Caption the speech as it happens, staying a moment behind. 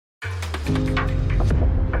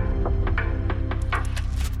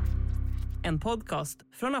podcast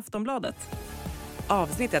från Aftonbladet.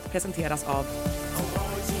 Avsnittet presenteras av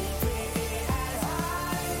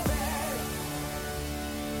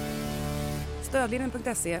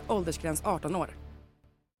Stödlinjen.se, åldersgräns 18 år.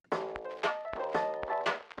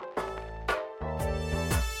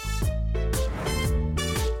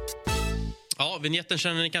 Ja, vignetten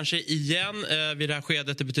känner ni kanske igen vid det här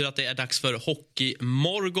skedet. Det betyder att det är dags för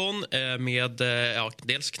Hockeymorgon med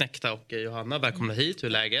dels Knäckta och Johanna. Välkomna hit, hur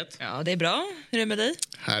är läget? Ja, det är bra. Hur är det med dig?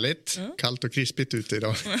 Härligt. Kallt och krispigt ute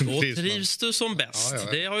idag. Och trivs du som bäst?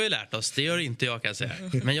 Ja. Det har vi lärt oss. Det gör inte jag, kan jag säga.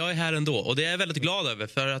 Men jag är här ändå. Och det är jag väldigt glad över,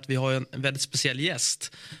 för att vi har en väldigt speciell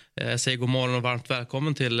gäst. Jag säger god morgon och varmt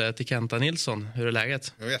välkommen till Kenta Nilsson. Hur är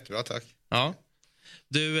läget? Ja, jättebra, tack. Ja.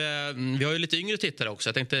 Du, vi har ju lite yngre tittare också.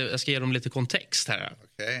 Jag tänkte jag ska ge dem lite kontext här.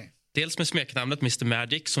 Okay. Dels med smeknamnet Mr.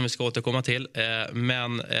 Magic som vi ska återkomma till.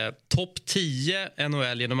 Men topp 10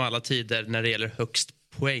 NHL genom alla tider när det gäller högst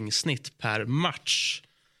poängsnitt per match.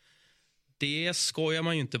 Det skojar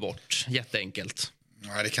man ju inte bort, jätteenkelt.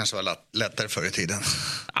 Nej, det kanske var lättare förr i tiden.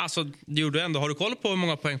 Alltså, du gjorde ändå. Har du koll på hur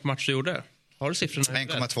många poäng på match du gjorde? Har du siffrorna?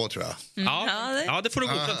 1,2 tror jag. Ja, det får du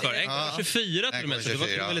godkänt för. 1,24 till och med. Så du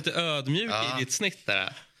var lite ödmjuk i ditt snitt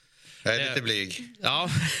där. Jag är lite blyg. Ja,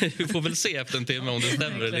 vi får väl se efter en timme om det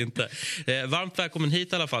stämmer eller inte. Varmt välkommen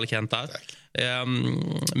hit i alla fall, Kenta.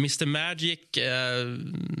 Mr. Magic,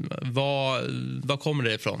 vad kommer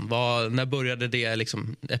det ifrån? När började det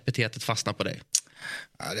epitetet fastna på dig?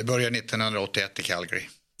 Ja, det började 1981 i Calgary.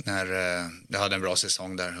 När jag hade en bra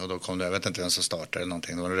säsong där. Och då kom det, jag vet inte vem som startade eller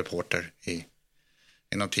någonting. Det var en reporter i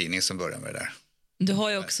någon tidning som började med det där. Du har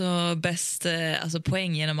ju också bäst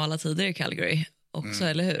poäng genom alla tider i Calgary också,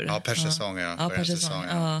 eller hur? Ja, per säsong, ja. Per säsong,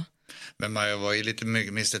 ja. Men man var ju lite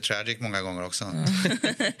Mr. Tragic många gånger också.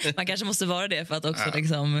 Man kanske måste vara det för att också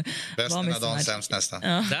bäst ena dagen, sämst nästa.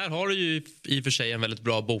 Ja. Där har du ju i och för sig en väldigt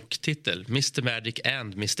bra boktitel. Mr. Magic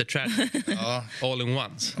and Mr. Tragic. All in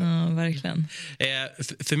ones. Ja, verkligen.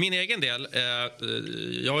 För min egen del,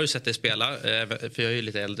 jag har ju sett dig spela, för jag är ju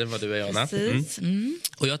lite äldre än vad du är, Johanna.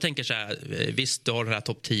 Och jag tänker så här, visst du har det här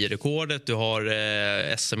topp 10-rekordet, du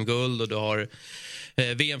har SM-guld och du har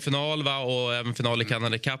VM-final och även final i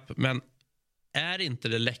Canada Cup. Men är inte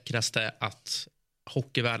det läckraste att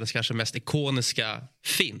hockeyvärldens kanske mest ikoniska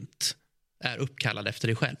fint är uppkallad efter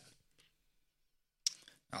dig själv?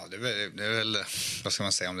 Ja, det är väl vad ska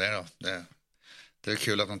man säga om det då? Det är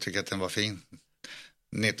kul att de tycker att den var fin.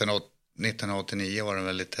 1989 var den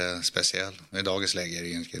väl lite speciell. I dagens läge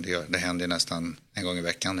är det händer nästan en gång i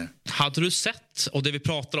veckan nu. Hade du sett, och det vi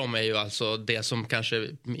pratar om är ju alltså det som kanske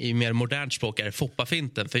i mer modernt språk är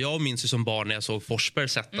foppafinten. För jag minns ju som barn när jag såg Forsberg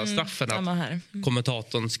sätta straffen att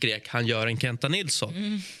kommentatorn skrek, han gör en Kenta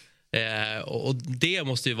Nilsson. Och det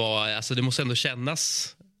måste ju vara, alltså det måste ändå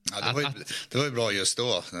kännas. Ja, det var ju bra just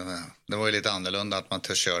då. Det var ju lite annorlunda att man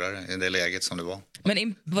törs köra det i det läget som det var.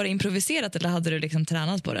 Men var det improviserat eller hade du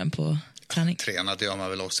tränat på den på träning? Tränat gör man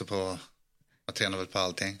väl också på. Man tränar väl på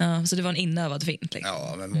allting. Ja, så det var en inövad fint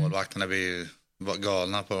Ja, men målvakterna blir ju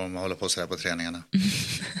galna på om man håller på så här på träningarna.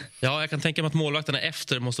 Ja, jag kan tänka mig att målvakterna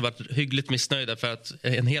efter måste varit hyggligt missnöjda, för att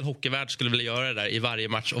en hel hockeyvärld skulle vilja göra det där i varje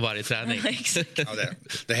match och varje träning. Ja,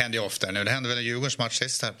 det händer ju ofta nu. Det hände väl en Djurgårdens match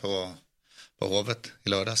sist här på Hovet i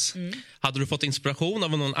lördags. Hade du fått inspiration av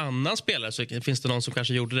någon annan spelare, så finns det någon som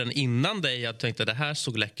kanske gjorde den innan dig? Jag tänkte det här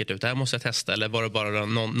såg läckert ut, det här måste jag testa. Eller var det bara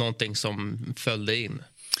någonting som följde in?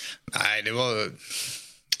 Nej, det var...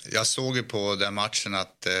 Jag såg ju på den matchen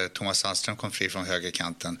att Thomas Sandström kom fri från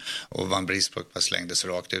högerkanten och Van Brisbrook bara slängde sig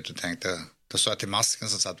rakt ut och tänkte... Då sa jag till masken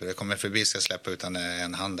som satt, det kommer förbi, ska släppa utan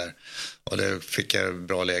en hand där. Och det fick jag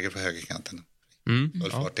bra läge på högerkanten.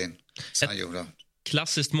 Full fart in. Sen gjorde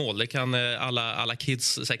klassiskt mål, det kan alla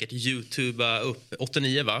kids säkert YouTubea upp.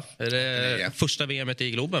 89 va? Är det första VMet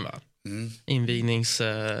i Globen va?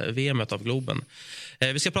 Invignings-VMet av Globen.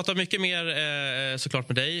 Vi ska prata mycket mer såklart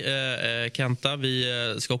med dig, Kenta.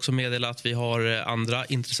 Vi ska också meddela att vi har andra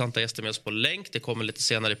intressanta gäster med oss på länk. Det kommer lite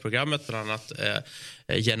senare i programmet, bland annat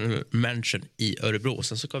general manager i Örebro.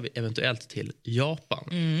 Sen så ska vi eventuellt till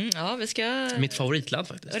Japan. Ja, vi ska... Mitt favoritland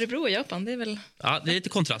faktiskt. Örebro och Japan, det är väl... Ja, det är lite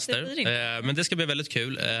kontraster. Men det ska bli väldigt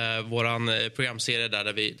kul. Våran programserie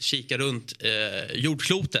där vi kikar runt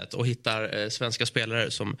jordklotet och hittar svenska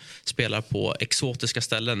spelare som spelar på exotiska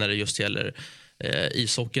ställen när det just gäller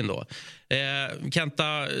ishockeyn då.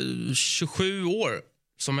 Kenta, 27 år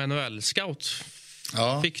som NHL-scout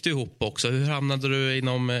fick du ihop också. Hur hamnade du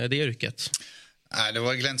inom det yrket? Det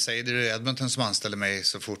var Glenn Seider i Edmonton som anställde mig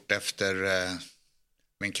så fort efter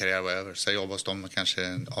min karriär var över. Så jag jobbade hos dem kanske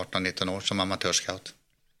 18-19 år som amatörscout.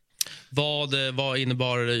 Vad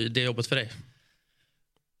innebar det jobbet för dig?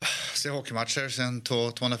 Se hockeymatcher, sen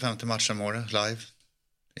 250 matcher om året live.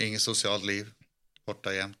 Inget socialt liv,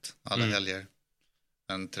 borta jämt, alla helger.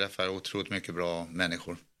 Men träffar otroligt mycket bra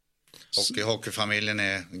människor. Och hockeyfamiljen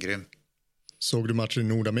är grym. Såg du matcher i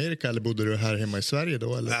Nordamerika eller bodde du här hemma i Sverige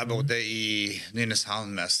då? Eller? Jag bodde i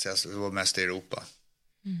Nynäshamn mest, jag var mest i Europa.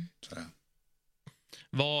 Så.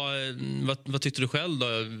 Vad tyckte du själv då?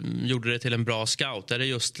 Gjorde det till en bra scout? Är det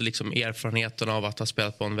just liksom erfarenheten av att ha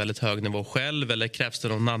spelat på en väldigt hög nivå själv, eller krävs det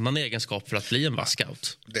någon annan egenskap för att bli en vass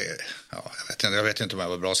scout? Jag vet inte om jag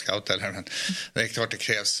var bra scout eller, men det är klart det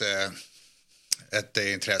krävs ett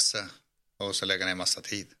intresse och så lägga ner en massa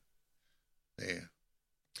tid. Det är...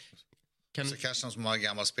 Så kanske som en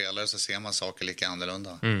gammal spelare så ser man saker lika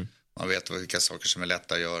annorlunda. Man vet vilka saker som är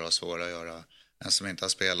lätta att göra och svåra att göra. En som inte har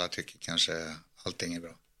spelat tycker kanske allting är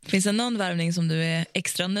bra. Finns det någon värvning som du är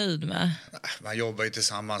extra nöjd med? Man jobbar ju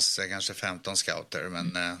tillsammans kanske 15 scouter,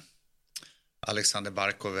 men Alexander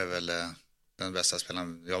Barkov är väl den bästa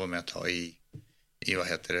spelaren jag var med att ta i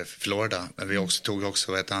Florida. Men vi tog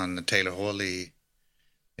också Taylor Hall i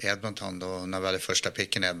Edmonton då, när vi hade första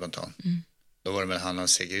picken i Edmonton. Då var det med han och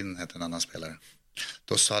Seguin, hette en annan spelare.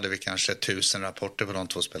 Då så hade vi kanske 1000 rapporter på de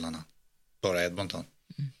två spelarna. Bara Edmonton.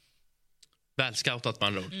 Välscoutat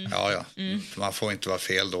man då. Ja. Man får inte vara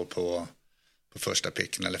fel då på första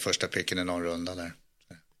picken eller första picken i någon runda där.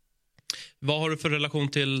 Vad har du för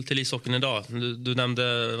relation till ishockeyn idag? Du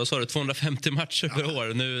nämnde, vad sa du, 250 matcher per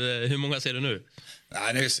år. Nu, hur många ser du nu?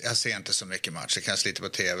 Nej, jag ser inte så mycket matcher. Kanske lite på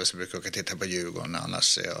tv, så brukar jag åka titta på Djurgården.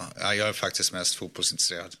 Annars jag är faktiskt mest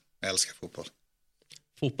fotbollsintresserad. Jag älskar fotboll.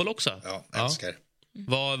 Fotboll också? Ja, jag älskar.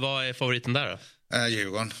 Vad är favoriten där då?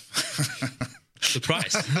 Djurgården.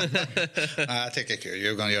 Surprise. Nej, jag tycker det är kul.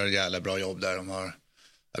 Djurgården gör ett jävla bra jobb där.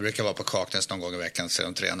 Jag brukar vara på Kaknäs någon gång i veckan och se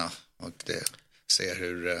dem träna. Och ser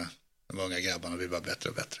hur de unga grabbarna blir bara bättre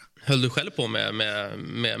och bättre. Höll du själv på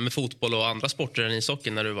med fotboll och andra sporter än ishockey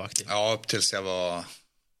när du var aktiv? Ja, upp tills jag var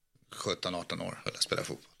 17-18 år höll jag spela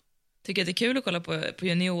fotboll. Tycker att det är kul att kolla på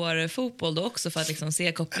juniorfotboll då också, för att liksom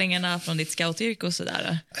se kopplingarna från ditt scoutyrke och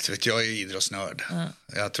sådär? Jag är idrottsnörd.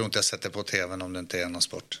 Jag tror inte jag sätter på tvn om det inte är någon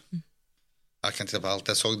sport. Jag kan titta på allt.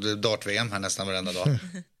 Jag såg dart-VM här nästan varenda dag.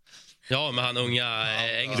 Ja, men han unga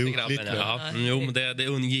engelska grabben. Ja. Jo, det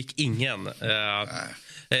undgick ingen.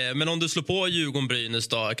 Men om du slår på Djurgården-Brynäs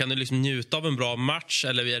då, kan du liksom njuta av en bra match,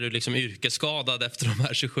 eller är du liksom yrkesskadad efter de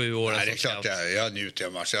här 27 åren? Nej, det är klart jag njuter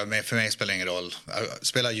av match. Men för mig spelar det ingen roll.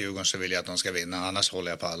 Spelar Djurgården så vill jag att de ska vinna. Annars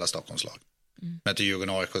håller jag på alla Stockholmslag. Möter Djurgården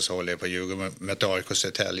och AIK så håller jag på Djurgården. Möter AIK och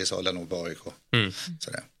Södertälje så håller jag nog på AIK.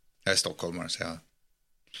 Så det. Jag är stockholmare så jag...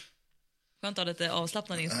 Skönt att ha lite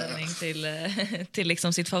avslappnad inställning till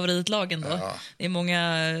liksom sitt favoritlag ändå. Ja. Det är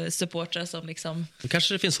många supportrar som liksom... Då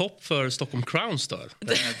kanske det finns hopp för Stockholm Crowns då?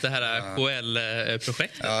 Det här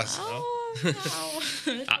KL-projektet. Ja.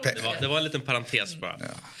 Det var en liten parentes bara.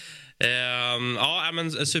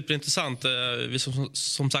 Men superintressant. Vi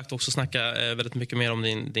som sagt också snackar väldigt mycket mer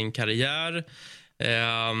om din karriär.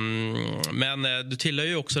 Men du tillhör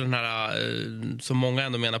ju också den här, som många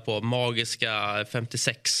ändå menar på, magiska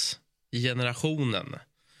 56-generationen.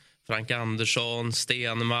 Frank Andersson,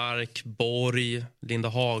 Stenmark, Borg, Linda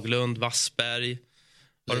Haglund, Wassberg.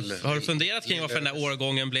 Har du funderat kring varför den här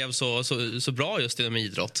årgången blev så bra just inom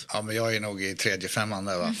idrott? Ja, men jag är nog i 3-5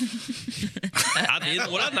 där, va? Ja, det är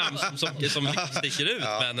några namn som sticker ut.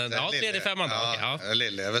 Ja, men 3-5 ja, ja.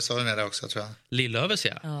 Lillövers har vi med det också, tror jag. Lillövers,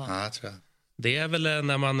 ja. Ja, tror jag. Det är väl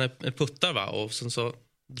när man puttar, va? Och sen så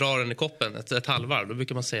drar den i koppen ett halvvarv. Då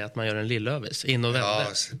brukar man säga att man gör en lillövers. In och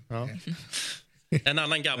vände. Ja. En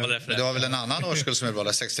annan gammal referens. Du har väl en annan årskull som är bra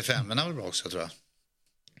där, 65, men är väl bra också, tror jag.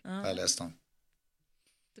 Jag läste om.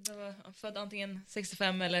 Du behöver född antingen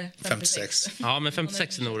 65 eller 56. Ja, men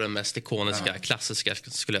 56 är nog den mest ikoniska, klassiska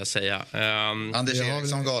skulle jag säga. Anders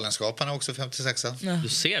Eriksson, Galenskapen, är också 56. Du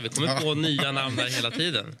ser, vi kommer på nya namn där hela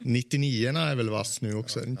tiden. 99-orna är väl vass nu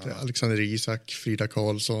också. Inte Alexander Isak, Frida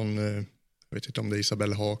Karlsson, jag vet inte om det är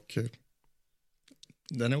Isabelle Haak.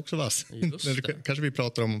 Den är också vass. Kanske vi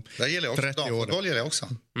pratar om 30 år. Damfotboll gillar jag också.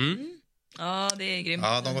 Ja, det är grymt.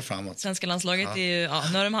 Ja, de går framåt. Svenska landslaget är ju,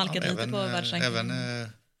 nu har de halkat lite på världsrankingen.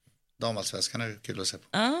 Även damallsvenskan är kul att se på.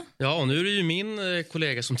 Ja, och nu är det ju min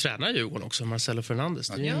kollega som tränar Djurgården också, Marcelo Fernandes.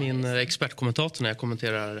 Det är min expertkommentator när jag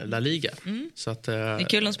kommenterar La Liga. Så att, det är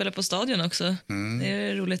kul att spela på stadion också. Det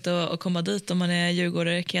är roligt att komma dit om man är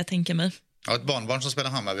djurgårdare, kan jag tänka mig. Ja, ett barnbarn som spelar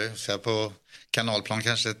Hammarby. Så jag på kanalplan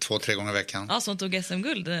kanske 2-3 gånger i veckan. Ja, som tog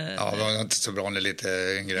SM-guld. Ja, det var inte så bra, hon är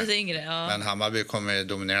lite yngre. Ja. Men Hammarby kommer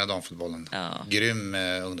dominera damfotbollen. Ja. Grym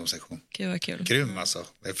ungdomssektion. Gud, vad kul. Grym alltså.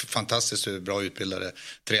 Det är fantastiskt hur bra utbildade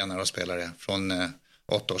tränare och spelare från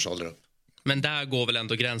 8 års ålder upp. Men där går väl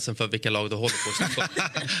ändå gränsen för vilka lag du håller på.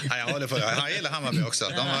 Ja, jag håller på. Jag gillar Hammarby också.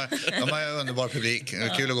 De har en underbar publik. Det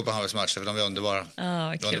är kul att gå på Hammarbys matcher för de är underbara.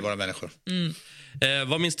 Underbara människor.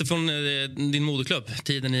 Vad minns du från din moderklubb?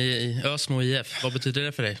 Tiden i Ösmo IF. Vad betyder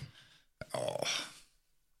det för dig? Ja,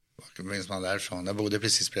 vad minns man därifrån? Jag bodde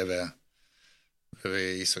precis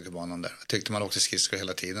bredvid ishockeybanan där. Jag tyckte man åkte skridskor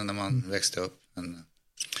hela tiden när man växte upp. Men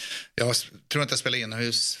jag tror inte jag spelade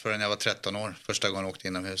inomhus förrän jag var 13 år. Första gången jag åkte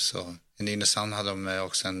inomhus. Och i Nynäshamn hade de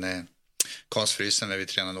också en konstfrysen där vi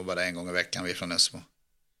tränade nog bara en gång i veckan, vi från Ösmo.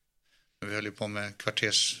 Vi höll ju på med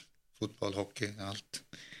kvartersfotboll, hockey, allt.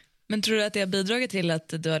 Men tror du att det har bidragit till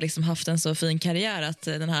att du har liksom haft en så fin karriär, att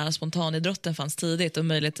den här spontanidrotten fanns tidigt och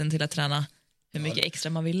möjligheten till att träna hur mycket extra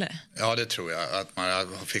man ville? Ja, det tror jag. Att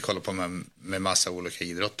man fick hålla på med massa olika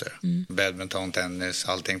idrotter. Badminton, tennis,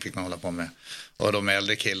 allting fick man hålla på med. Och de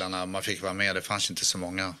äldre killarna, man fick vara med. Det fanns inte så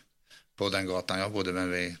många på den gatan jag bodde.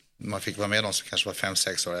 Men man fick vara med de som kanske var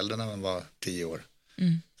 5-6 år äldre när man var 10 år.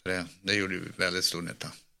 Så det gjorde ju väldigt stor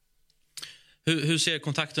nytta. Hur ser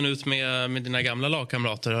kontakten ut med dina gamla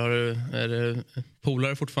lagkamrater? Är det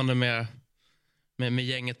polare fortfarande med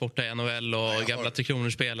gänget borta i NHL och gamla Tre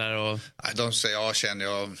Kronor-spelare? Och... Jag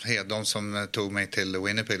känner de som tog mig till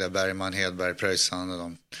Winnipeg, där Bergman, Hedberg,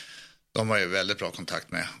 Pröjsan, de har ju väldigt bra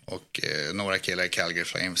kontakt med. Och några killar i Calgary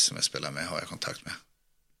Flames som jag spelar med har jag kontakt med.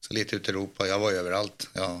 Så lite ut i Europa, jag var ju överallt.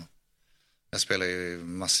 Jag spelar ju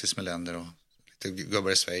massvis med länder och lite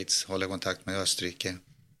gubbar i Schweiz, håller kontakt med Österrike.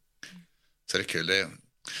 Så det är kul.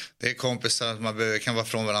 Det är kompisar, man kan vara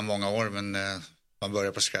från varandra många år, men man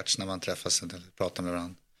börjar på scratch när man träffas och pratar med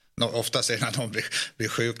varandra. Oftast är det när de blir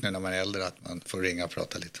sjuk nu när man är äldre att man får ringa och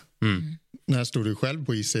prata lite. När stod du själv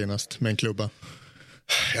på is senast med en klubba?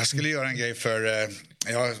 Jag skulle göra en grej för...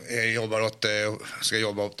 Jag ska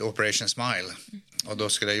jobba åt Operation Smile. Och då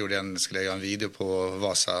skulle jag göra en video på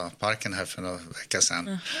Vasaparken här för några veckor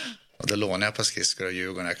sedan. Och då lånade jag på skridskor och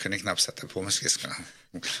Djurgården. Jag kunde knappt sätta på mig skridskorna.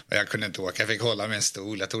 Och jag kunde inte åka. Jag fick hålla med en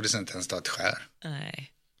stol. Jag tog det inte ens ett skär.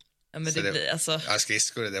 Nej. Ja, men det blir alltså... Ja,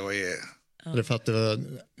 skridskor, det var ju... Det är för att det var...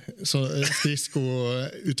 Så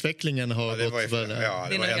skridskoutvecklingen har gått... Det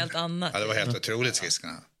är något helt annat. Ja, det var helt otroligt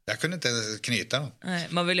skridskorna. Jag kunde inte ens knyta dem. Nej,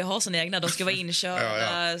 man vill ju ha sina egna. De ska vara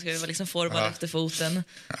inkörda, ska vara liksom formade efter foten.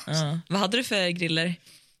 Ja. Vad hade du för griller?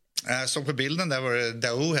 Jag såg på bilden där var det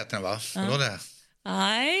Dao heter den, va? Vad var det?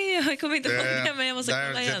 Nej, jag kommer inte ihåg det, men jag måste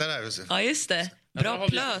kolla igen. Ja, just det. Bra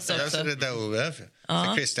plös också. Jag ser det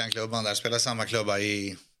Dao. Christian-klubban där, spelar samma klubba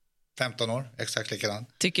i 15 år, exakt likadant.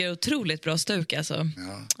 Tycker jag otroligt bra stuk alltså.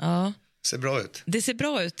 Ja. Ser bra ut. Det ser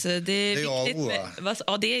bra ut. Det är viktigt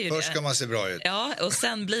med, det är ju först ska man se bra ut. Ja, och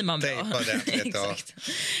sen blir man bra. Exakt.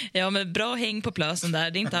 Ja, men bra häng på plösen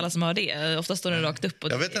där. Det är inte alla som har det. Ofta står den rakt upp.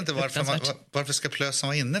 Och jag vet inte varför ska plösen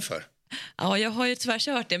vara inne för? Ja, jag har ju tyvärr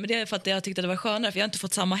kört det, men det är för att jag tyckte det var skönare, för jag har inte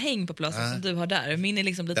fått samma häng på plösen som du har där. Min är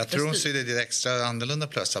liksom lite... Jag tror de syr det extra annorlunda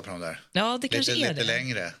plösar på de där. Ja, det kanske är lite det.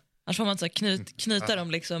 Längre. Annars får man så knyta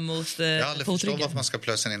dem liksom mot jag har aldrig förstått varför man ska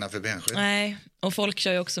plösa innanför benskydd. Nej, och folk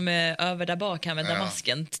kör ju också med över där bak här med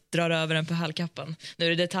damasken, drar över den på halvkappan. Nu är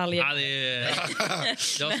det detaljer. Ja,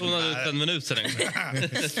 jag zonade ut en minut sedan.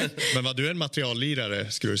 Men var du en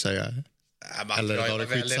materiallirare, skulle du säga? Eller var det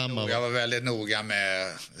skitsamma? Jag var väldigt noga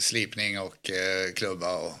med slipning och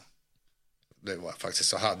klubba. Och det var faktiskt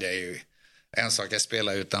så hade jag ju en sak jag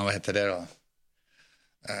spelade utan, vad heter det då?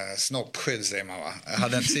 Snoppskydd säger man, va? Jag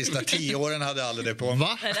hade de sista 10 åren hade jag aldrig det på.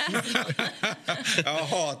 Va? Jag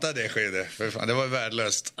hatade det skyddet. Det var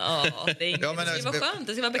värdelöst. Det var skönt.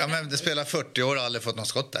 Det ska vara bekvämt. Men det spelar 40 år och aldrig fått något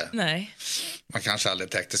skott där. Nej. Man kanske aldrig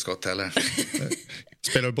täckte skott heller.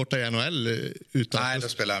 Spelar du borta i NHL utan? Nej, då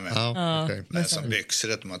spelar jag med. Okay. Men som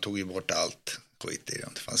byxor, man tog ju bort allt skit i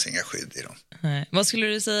dem. Det fanns inga skydd i dem. Nej. Vad skulle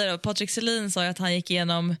du säga då? Patrik Selin sa att han gick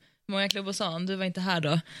igenom många klubbar, sa han. Du var inte här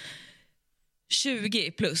då.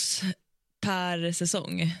 20 plus per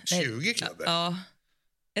säsong. 20 klubbar? Ja.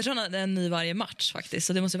 Jag tror att det är en ny varje match faktiskt,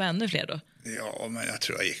 så det måste vara ännu fler då. Ja, men jag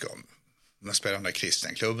tror jag gick om. Man spelade de där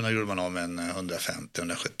Christian-klubben och gjorde man om en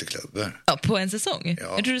 150-170 klubbar. Ja, på en säsong?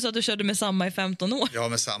 Ja. Jag tror du sa att du körde med samma i 15 år. Ja,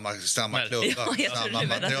 med samma klubba. Ja, samma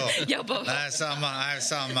material. Nej,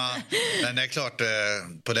 samma. Men det är klart,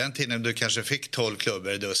 på den tiden du kanske fick 12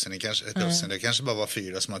 klubbar i dussin. Det kanske bara var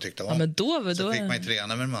 4 som man tyckte om. Ja, men då så fick man ju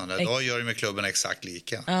träna med de andra. Då gör det med klubben exakt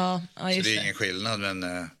lika. Ja, så det är ingen skillnad,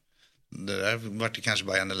 men... Det där var det kanske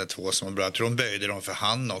bara 1 eller 2 som var bra. Jag tror de böjde dem för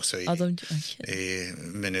hand också i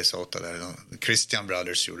Minnesota. Där. Christian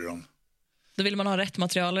Brothers gjorde dem. Då vill man ha rätt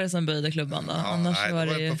materialare som böjde klubban då? Ja, annars nej, var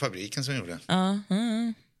det ju... på fabriken som gjorde.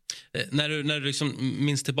 När du liksom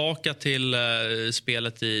minns tillbaka till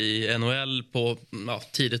spelet i NHL på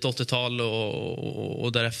tidigt 80-tal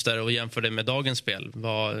och därefter och jämför det med dagens spel,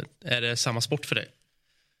 är det samma sport för dig?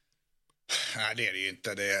 Nej, det är det ju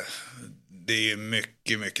inte. Det är ju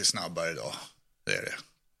mycket, mycket snabbare idag. Det är det.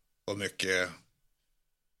 Och mycket...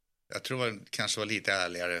 Jag tror det kanske var lite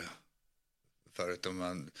ärligare förut.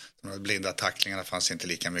 De blinda tacklingarna fanns inte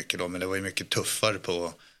lika mycket då. Men det var ju mycket tuffare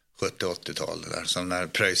på 70-80-talet där. Som när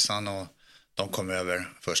Pröjsan och de kom över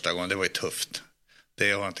första gången. Det var ju tufft.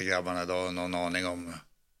 Det har inte grabbarna idag någon aning om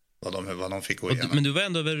vad de fick gå igenom. Men du var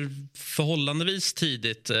ändå över förhållandevis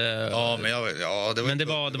tidigt. Ja, men det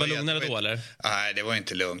var lugnare då, eller? Nej, det var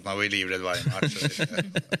inte lugnt. Man var ju livrädd varje match.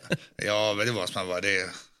 Ja, men det var som man var.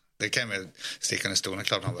 Det kan jag sticka under stolen.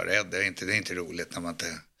 Klart man var rädd. Det är inte roligt när man inte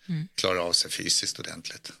klarar av sig fysiskt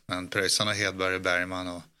ordentligt. Men Pröjsan och Hedberg och Bergman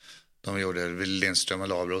och de gjorde Lindström och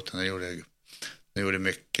Lavroten. De gjorde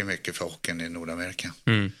mycket, mycket för hockeyn i Nordamerika.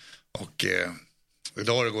 Och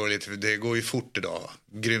idag det går ju fort idag.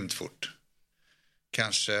 Grymt fort.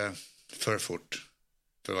 Kanske för fort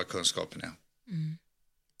för vad kunskapen är.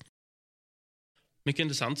 Mycket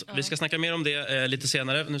intressant. Vi ska snacka mer om det lite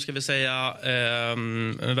senare. Nu ska vi säga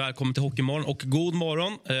välkommen till Hockeymorgon och god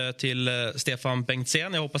morgon till Stefan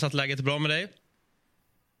Bengtzén. Jag hoppas att läget är bra med dig.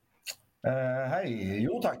 Hej,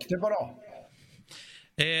 jo tack, det är bra.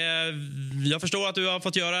 Jag förstår att du har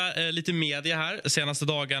fått göra lite media här de senaste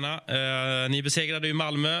dagarna. Ni besegrade ju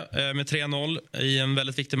Malmö med 3-0 i en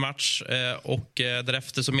väldigt viktig match. Och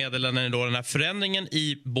därefter så meddelade ni då den här förändringen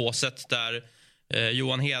i båset där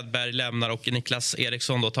Johan Hedberg lämnar och Niklas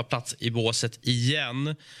Eriksson då tar plats i båset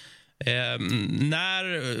igen. När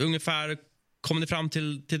ungefär kom ni fram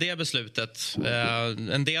till det beslutet?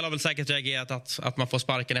 En del har väl säkert reagerat att man får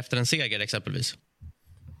sparken efter en seger exempelvis.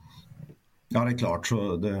 Ja, det är klart.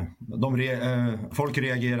 Så folk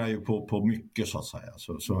reagerar ju på mycket så att säga.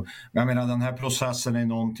 Så, jag menar, den här processen är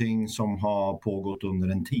någonting som har pågått under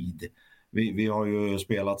en tid. Vi har ju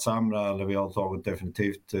spelat sämre, eller vi har tagit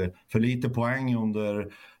definitivt för lite poäng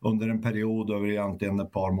under en period över egentligen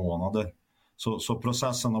ett par månader. Så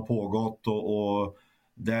processen har pågått och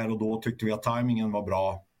där och då tyckte vi att tajmingen var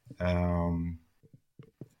bra.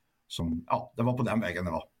 Det var på den vägen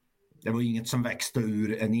det var. Det var inget som växte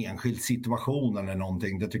ur en enskild situation eller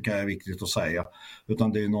någonting. Det tycker jag är viktigt att säga.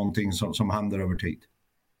 Utan det är någonting som händer över tid.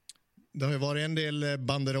 Det har ju varit en del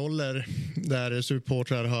banderoller där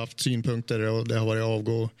supportrar har haft synpunkter och det har varit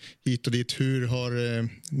avgå hit och dit. Hur har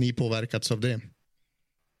ni påverkats av det?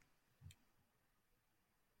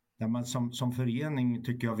 Ja, men som förening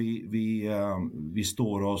tycker jag vi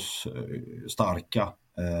står oss starka.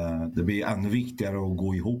 Det blir ännu viktigare att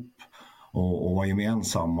gå ihop och vara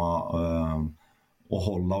gemensamma och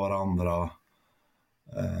hålla varandra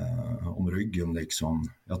om ryggen liksom.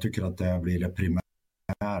 Jag tycker att det blir det primära.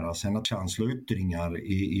 Sen att känsloyttringar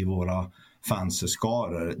i våra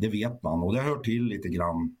fanseskaror, det vet man och det hör till lite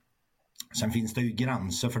grann. Sen finns det ju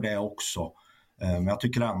gränser för det också. Men jag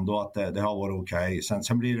tycker ändå att det har varit okej.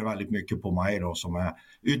 Sen blir det väldigt mycket på mig då som är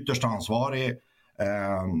ytterst ansvarig.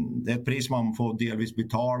 Det är ett pris man får delvis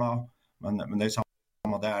betala. Men det är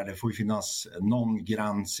samma där. Det får ju finnas någon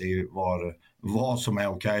gräns i vad som är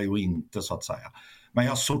okej och inte så att säga. Men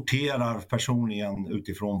jag sorterar personligen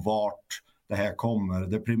utifrån vart det här kommer.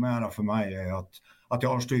 Det primära för mig är att jag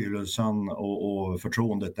har styrelsen och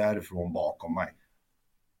förtroendet därifrån bakom mig.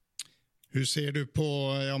 Hur ser du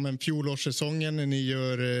på fjolårssäsongen? Ni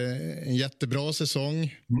gör en jättebra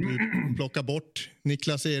säsong. Du plockar bort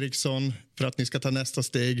Niklas Eriksson för att ni ska ta nästa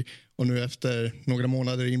steg. Och nu efter några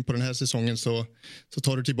månader in på den här säsongen så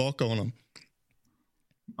tar du tillbaka honom.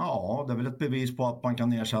 Ja, det är väl ett bevis på att man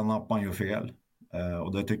kan erkänna att man gör fel.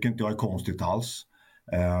 Och det tycker inte jag är konstigt alls.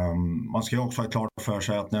 Man ska ju också ha klart för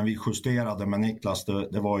sig att när vi justerade med Niklas,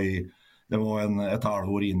 det var ett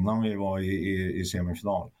halvår innan vi var i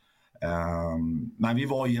semifinal. Men vi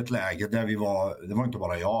var i ett läge där det var inte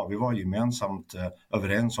bara jag, vi var gemensamt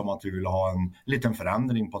överens om att vi ville ha en liten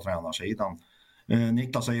förändring på tränarsidan.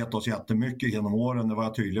 Niklas har gett oss jättemycket genom åren, det var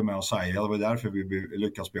jag tydlig med att säga. Det var därför vi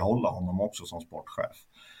lyckas behålla honom också som sportchef.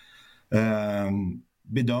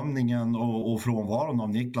 Bedömningen och frånvaron av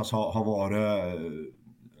Niklas har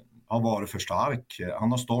varit för stark.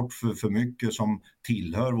 Han har stått för mycket som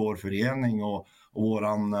tillhör vår förening och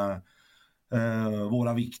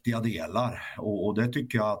våra viktiga delar. Och det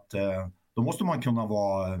tycker jag att då måste man kunna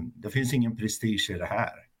det finns ingen prestige i det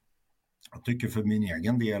här. Jag tycker för min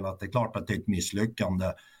egen del att det är klart att det är ett misslyckande.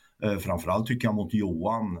 Framförallt tycker jag mot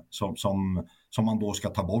Johan som man då ska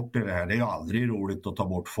ta bort i det här. Det är ju aldrig roligt att ta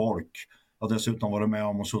bort folk. Jag har dessutom varit med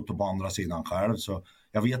om att sitta på andra sidan själv. Så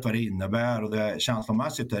jag vet vad det innebär och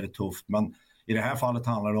känslomässigt är det tufft, men i det här fallet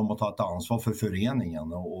handlar det om att ta ett ansvar för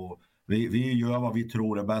föreningen och vi gör vad vi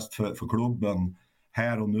tror är bäst för klubben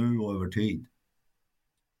här och nu och över tid.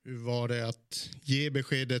 Hur var det att ge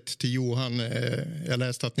beskedet till Johan? Jag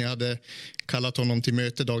läste att ni hade kallat honom till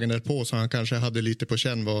möte dagen därpå, så han kanske hade lite på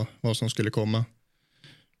känn vad som skulle komma.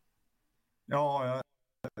 Ja,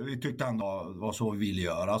 vi tyckte ändå var så vi ville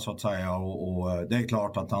göra så att säga och det är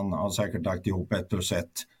klart att han har säkert lagt ihop ett och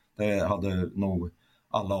sett. Det hade nog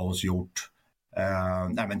alla oss gjort.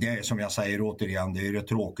 Nej, men det är som jag säger återigen, det är det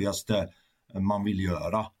tråkigaste man vill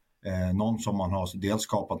göra. Någon som man har dels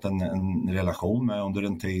skapat en relation med under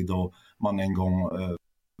en tid och man en gång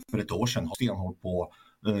för ett år sedan stenhårt på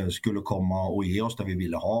skulle komma och ge oss det vi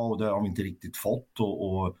ville ha, och det har vi inte riktigt fått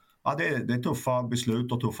och ja, det är tuffa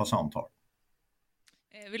beslut och tuffa samtal.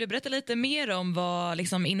 Vill du berätta lite mer om vad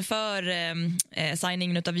liksom inför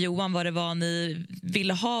signingen av Johan, vad det var ni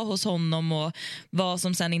ville ha hos honom och vad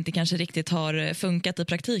som sen inte kanske riktigt har funkat i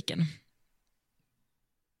praktiken?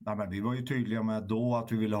 Nej, men vi var ju tydliga med då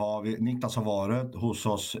att vi ville ha, Niklas har varit hos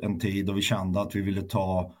oss en tid och vi kände att vi ville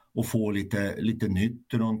ta och få lite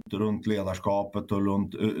nytt runt ledarskapet och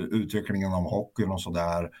runt utvecklingen av hockeyn och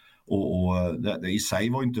sådär. Och det i sig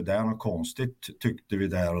var inte det något konstigt, tyckte vi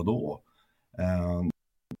där och då.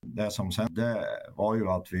 Det som sen det var ju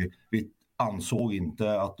att vi ansåg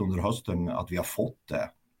inte att under hösten att vi har fått det.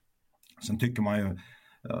 Sen tycker man ju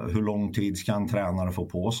hur lång tid ska en tränare få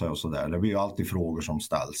på sig och sådär. Det blir ju alltid frågor som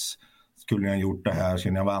ställs. Skulle ni ha gjort det här?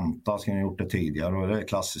 Ska ni ha väntat? Ska ni ha gjort det tidigare? Och det är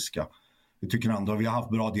klassiska. Vi tycker ändå att vi har haft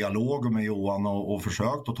bra dialog med Johan och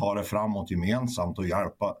försökt att ta det framåt gemensamt och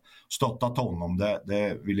stöttat honom.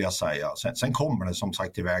 Det vill jag säga. Sen kommer det som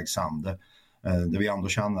sagt till vägs ände. Där vi ändå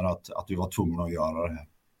känner att vi var tvungna att göra det här.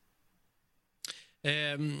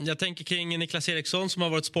 Jag tänker kring Niklas Eriksson som har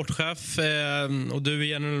varit sportchef och du är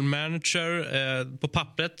general manager. På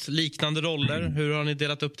pappret, liknande roller. Hur har ni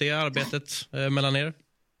delat upp det arbetet mellan er?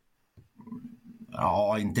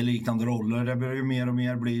 Ja, inte liknande roller. Det börjar ju mer och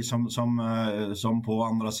mer bli som på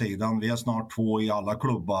andra sidan. Vi är snart 2 i alla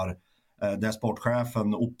klubbar där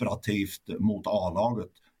sportchefen operativt mot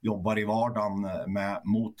A-laget jobbar i vardagen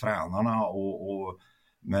mot tränarna och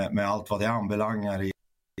med allt vad det anbelangar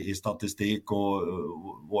i statistik och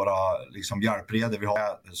våra liksom hjälpredor vi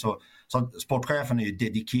har. Så sportchefen är ju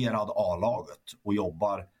dedikerad A-laget och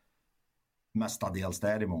jobbar mestadels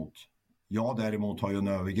däremot. Jag däremot har ju en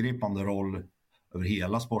övergripande roll över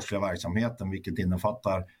hela sportsliga verksamheten, vilket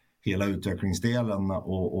innefattar hela utvecklingsdelen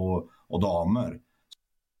och damer.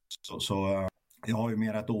 Så jag har ju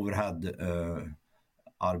mer ett overhead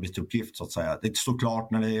arbetsuppgift så att säga. Det är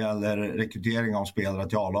såklart när det gäller rekrytering av spelare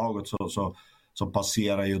till A-laget så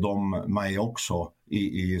passerar ju de mig också.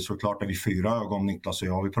 Såklart är vi 4 ögon, Niklas och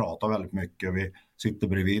jag. Vi pratar väldigt mycket. Vi sitter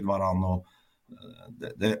bredvid varandra. Och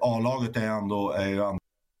A-laget är ju ändå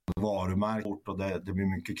varumärkt och det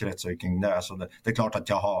blir mycket kretsar kring det. Så det är klart att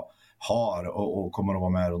jag har och kommer att vara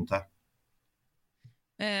med runt det.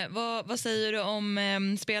 Vad säger du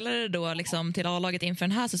om spelare då liksom till A-laget inför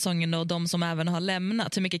den här säsongen och de som även har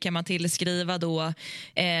lämnat? Hur mycket kan man tillskriva då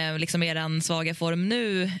liksom eran svaga form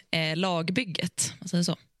nu lagbygget? Vad säger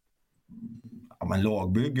så? Ja, men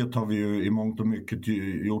lagbygget har vi ju i mångt och mycket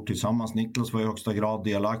gjort tillsammans. Niklas var i högsta grad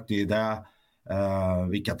delaktig i det,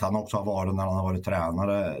 vilket han också har varit när han har varit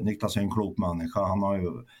tränare. Niklas är en klok människa. Han har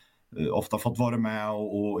ju ofta fått vara med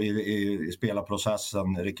och i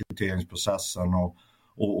spelarprocessen, rekryteringsprocessen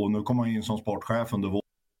och nu kommer han in som sportchef under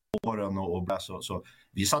våren så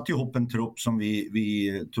vi satte ihop en trupp som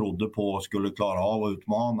vi trodde på skulle klara av att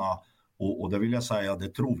utmana och det vill jag säga, det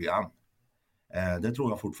tror vi än. Det tror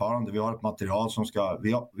jag fortfarande. Vi har ett material som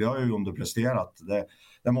vi har ju underpresterat.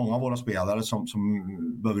 Det är många av våra spelare som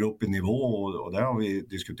behöver upp i nivå och det har vi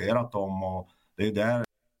diskuterat om och det är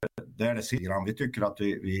där det sitter grann. Vi tycker att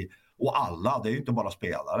vi och alla, det är ju inte bara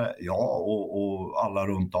spelare, och alla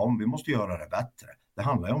runt om, vi måste göra det bättre. Det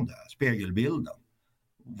handlar ju om det, spegelbilden.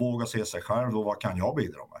 Våga se sig själv och vad kan jag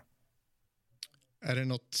bidra med? Är det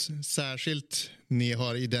något särskilt ni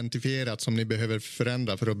har identifierat som ni behöver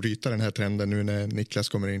förändra för att bryta den här trenden nu när Niklas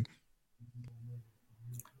kommer in?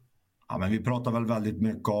 Ja, men vi pratar väl väldigt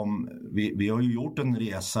mycket om, vi har ju gjort en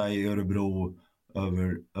resa i Örebro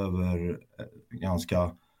över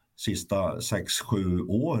ganska sista 6-7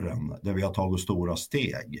 åren där vi har tagit stora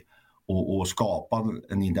steg och skapat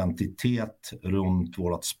en identitet runt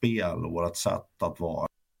vårt spel och vårt sätt att vara.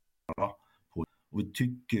 Och vi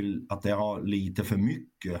tycker att det har lite för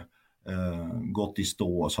mycket gått i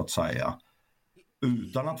stå så att säga.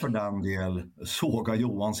 Utan att för den del såga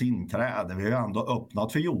Johans inträde. Vi har ju ändå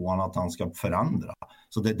öppnat för Johan att han ska förändra.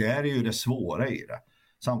 Så det där är ju det svåra i det.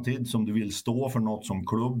 samtidigt som du vill stå för något som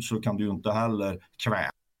klubb så kan du ju inte heller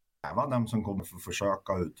kväva dem som kommer för att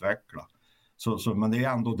försöka utveckla. Men det är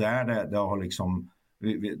ändå där det har liksom...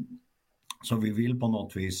 Så vi vill på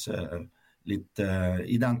något vis lite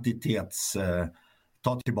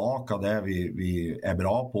ta tillbaka det vi är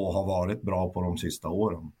bra på och har varit bra på de sista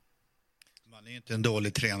åren. Man är ju inte en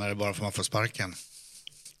dålig tränare bara för man får sparken.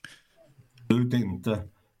 Absolut inte.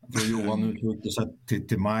 Johan uttryckte sig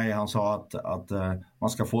till mig. Han sa att man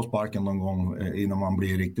ska få sparken någon gång innan man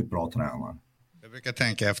blir riktigt bra tränare. Jag brukar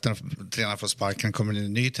tänka efter att tränaren får sparken kommer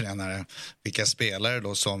en ny tränare. Vilka spelare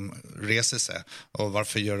då som reser sig? Och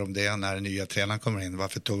varför gör de det när den nya tränaren kommer in?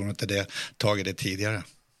 Varför tog de inte tag i det tidigare?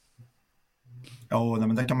 Ja,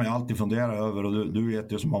 men det kan man ju alltid fundera över. Och du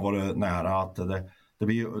vet ju som har varit nära att det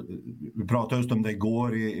blir, vi pratade just om det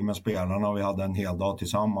igår med spelarna och vi hade en hel dag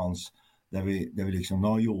tillsammans. Där vi liksom, nu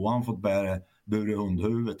har Johan fått bura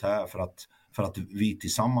hundhuvudet här för att vi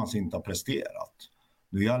tillsammans inte har presterat.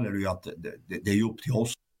 Nu gäller det ju att det är ju upp till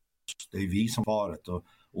oss. Det är vi som varit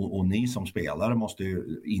och ni som spelare måste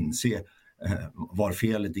ju inse var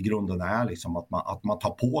felet i grunden är. Liksom, att man tar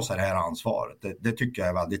på sig det här ansvaret. Det tycker jag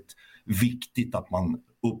är väldigt viktigt att man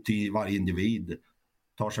upp till varje individ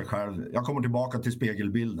tar sig själv. Jag kommer tillbaka till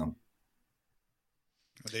spegelbilden.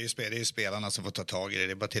 Det är ju spelarna som får ta tag i det.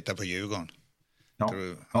 Det är bara att titta på Djurgården.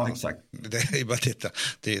 Ja, exakt. Det är bara att titta.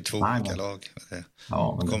 Det är två olika lag. Så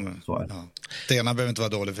är det. Ja. Det ena behöver inte vara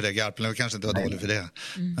dålig för det. Garpenlöv kanske inte var dålig för det.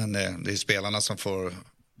 Men det är spelarna som får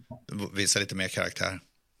visa lite mer karaktär.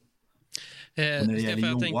 När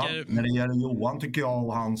det gäller Johan tycker jag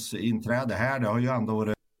och hans inträde här, det har ju ändå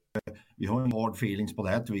varit, vi har ju hard feelings på det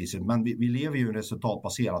här viset, men vi lever ju i en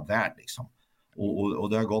resultatbaserad värld liksom. Och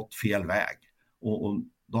det har gått fel väg. Och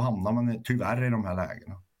då hamnar man tyvärr i de här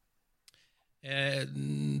lägena.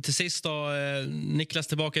 Till sist då, Niklas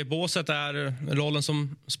tillbaka i båset. Är rollen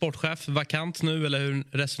som sportchef vakant nu eller hur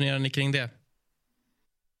resonerar ni kring det?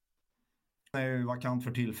 Det är ju vakant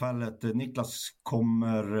för tillfället. Niklas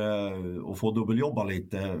kommer att få dubbeljobba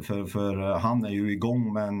lite för han är ju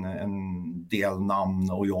igång med en del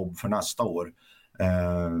namn och jobb för nästa år.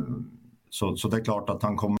 Så det är klart att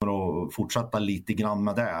han kommer att fortsätta lite grann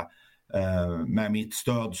med det. Med mitt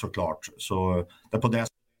stöd såklart. Så det är på det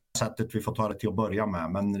sättet vi får ta det till att börja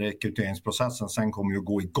med. Men rekryteringsprocessen sen kommer ju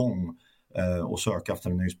gå igång och söka efter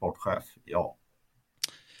en ny sportchef. Ja.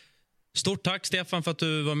 Stort tack Stefan för att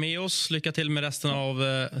du var med oss. Lycka till med resten av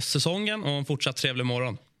säsongen och en fortsatt trevlig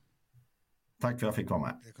morgon. Tack för att jag fick vara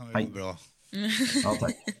med. Det kommer gå bra. Ja,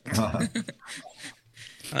 tack.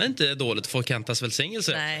 Det är inte dåligt att få Kentas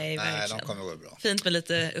välsignelse. Nej, de kommer gå bra. Fint med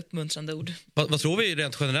lite uppmuntrande ord. Vad tror vi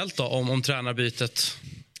rent generellt då om tränarbytet?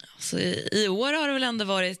 Så i år har det väl ändå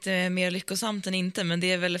varit mer lyckosamt än inte, men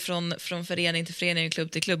det är väl från förening till förening,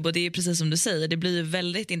 klubb till klubb, och det är ju precis som du säger, det blir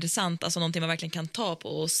väldigt intressant, alltså någonting man verkligen kan ta på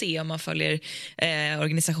och se om man följer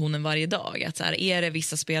organisationen varje dag, att så här, är det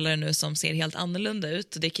vissa spelare nu som ser helt annorlunda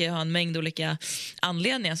ut, det kan ju ha en mängd olika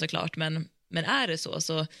anledningar såklart, men är det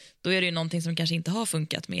så då är det ju någonting som kanske inte har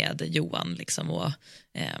funkat med Johan liksom, och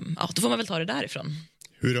då får man väl ta det därifrån.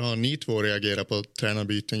 Hur har ni två reagerat på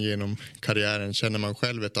tränarbyten genom karriären? Känner man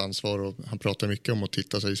själv ett ansvar? Och han pratar mycket om att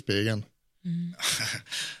titta sig i spegeln.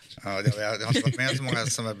 Ja, jag har inte varit med så många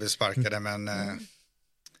som har blivit sparkade, men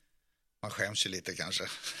man skäms ju lite kanske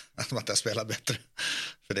att man inte spelar bättre.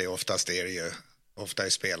 För det är ofta är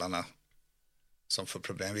spelarna som får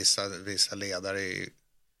problem. Vissa ledare i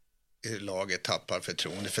laget tappar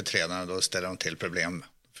förtroende för tränarna, då ställer de till problem.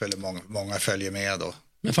 Många följer med då.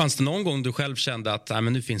 Men fanns det någon gång du själv kände att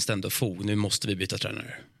men nu finns det ändå fog, nu måste vi byta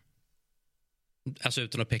tränare? Alltså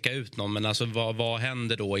utan att peka ut någon, men alltså vad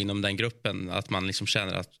händer då inom den gruppen? Att man liksom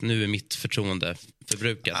känner att nu är mitt förtroende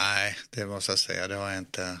förbrukat? Nej, det måste jag säga. Det har jag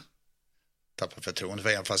inte tappat förtroende för.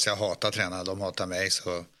 Även fast jag hatar tränare, de hatar mig, så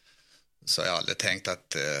har jag aldrig tänkt att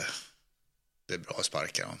det är bra att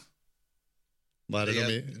sparka dem.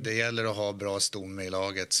 Det gäller att ha bra stomme i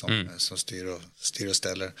laget som styr och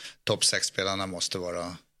ställer. Topp 6-spelarna måste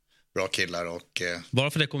vara bra killar. Och,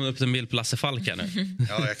 bara för det kommer upp en bild på Lasse Falk här nu.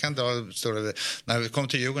 Ja, jag kan dra när vi kom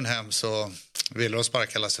till Djurgården hem så ville de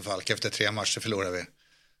sparka Lasse Falk. Efter 3 matcher förlorade vi.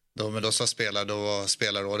 Men då sa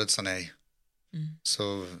spelarrådet sa nej.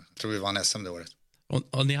 Så tror vi vann SM det året.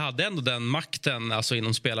 Och ni hade ändå den makten alltså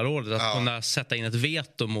inom spelarrådet att kunna sätta in ett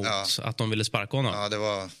veto mot att de ville sparka honom. Ja, det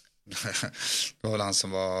var han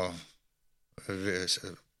som var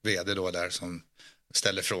vd då där som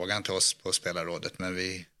ställde frågan till oss på spelarrådet, men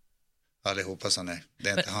vi allihopa sa nej. Det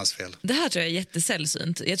är inte hans fel. Det här tror jag är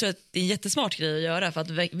jättesällsynt. Jag tror att det är en jättesmart grej att göra för att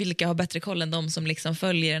vilka har bättre koll än de som liksom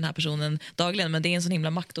följer den här personen dagligen. Men det är en sån himla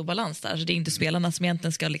maktobalans där. Så det är inte spelarna som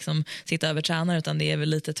egentligen ska liksom sitta över tränare utan det är väl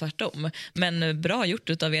lite tvärtom. Men bra gjort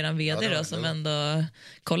utav eran vd då, som ändå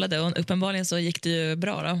kollade. Och uppenbarligen så gick det ju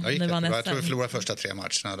bra då. Jag tror vi förlorade första 3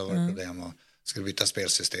 matcherna. Då var det problem och skulle byta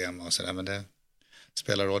spelsystem och sådär. Men det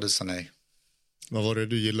spelarrådet sa nej. Vad var det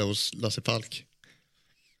du gillade hos Lasse Falk?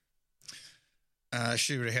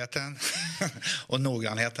 Tjurigheten och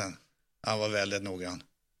noggrannheten. Han var väldigt noggrann.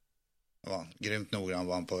 Grymt noggrann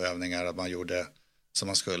var han på övningar, att man gjorde som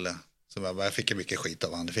man skulle. Så jag fick mycket skit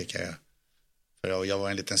av han, det fick jag ju. För jag var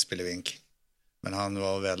en liten spillevink. Men han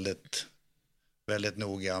var väldigt, väldigt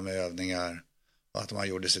noga med övningar och att man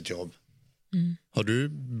gjorde sitt jobb. Mm. Har du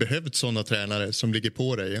behövt sådana tränare som ligger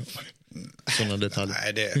på dig? Sådana detaljer?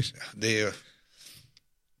 Nej, det är ju...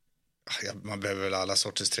 Man behöver väl alla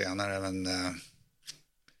sorters tränare, men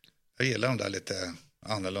jag gillar de där lite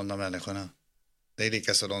annorlunda människorna. Det är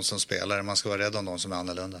lika så de som spelar, man ska vara rädd om de som är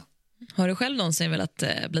annorlunda. Har du själv någonsin velat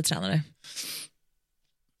bli tränare?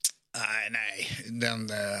 Nej.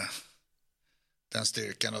 Den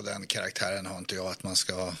styrkan och den karaktären har inte jag, att man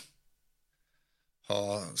ska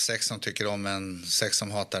ha 6 som tycker om en, 6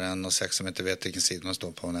 som hatar en och 6 som inte vet vilken sida man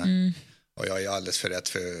står på. Och jag är alldeles för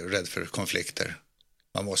rädd för konflikter.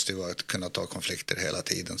 Man måste ju kunna ta konflikter hela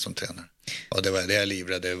tiden som tränare. Och det är jag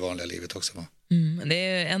livrädd i vanliga livet också på. Det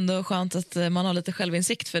är ändå skönt att man har lite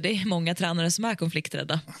självinsikt, för det är många tränare som är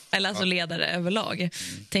konflikträdda. Eller alltså ledare överlag.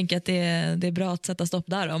 Tänker att det är bra att sätta stopp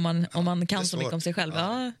där om man kan så mycket om sig själv.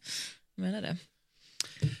 Ja, jag menar det.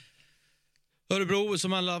 Örebro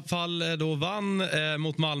som i alla fall då vann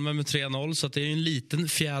mot Malmö med 3-0, så att det är en liten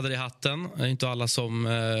fjäder i hatten. Det är inte alla som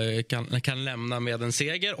kan lämna med en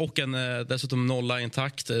seger och en dessutom nolla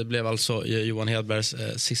intakt. Det blev alltså Johan Hedbergs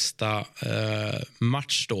sista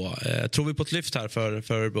match då. Tror vi på ett lyft här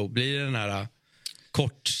för Örebro? Blir det den här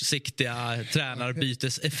kortsiktiga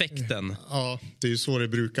tränarbyteseffekten? Ja, det är ju så det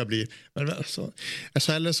brukar bli. Men alltså,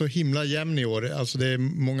 SHL är så himla jämn i år. Alltså det är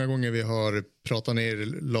många gånger vi har pratat ner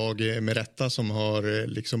lag med rätta som har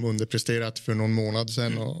liksom underpresterat för någon månad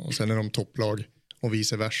sedan och sen är de topplag och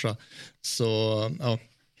vice versa. Så ja,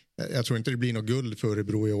 jag tror inte det blir något guld för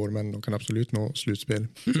Örebro i år, men de kan absolut nå slutspel.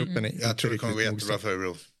 Jag tror det kommer gå jättebra för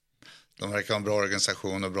Örebro. De verkar ha en bra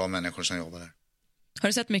organisation och bra människor som jobbar där. Har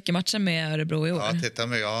du sett mycket matcher med Örebro i år?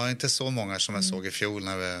 Ja, inte så många som jag såg i fjol.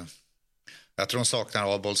 Jag tror de saknar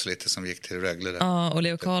avbolls lite som gick till Rögle där. Ja, och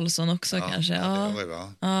Leo Karlsson också kanske. Ja, det var ju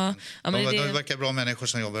bra. De verkar bra människor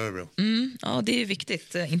som jobbar i Örebro. Ja, det är ju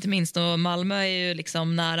viktigt, inte minst. Och Malmö är ju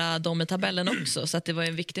liksom nära dem i tabellen också, så att det var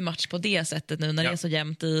en viktig match på det sättet nu när det är så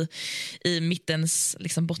jämnt i mittens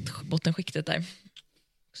liksom bottenskiktet där.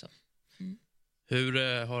 Så.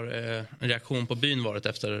 Hur har reaktion på byn varit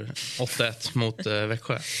efter 8-1 mot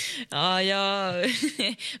Växjö? Ja,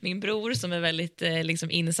 min bror som är väldigt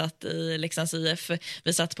liksom insatt i Leksands IF,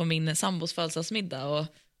 vi satt på min sambos födelsedagsmiddag och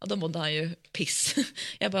då mådde han ju piss.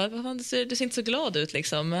 Jag bara, vad fan, du ser inte så glad ut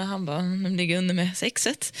liksom. Han bara, de ligger under med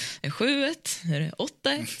 6-1, 7-1, nu är det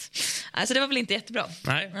 8-1. Alltså det var väl inte jättebra.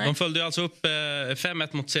 Nej. De följde ju alltså upp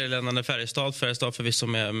 5-1 mot serieländande Färjestad förvisso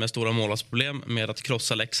med stora målvarsproblem med att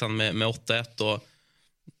krossa Leksand med 8-1, och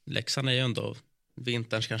Leksand är ju ändå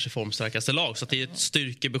vinterns kanske formstarkaste lag, så att det är ett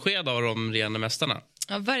styrkebesked av de regerande mästarna.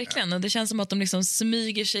 Ja, verkligen. Och det känns som att de liksom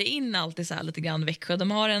smyger sig in alltid så här lite grann Växjö.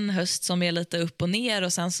 De har en höst som är lite upp och ner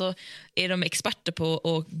och sen så är de experter på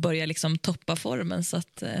att börja liksom toppa formen. Så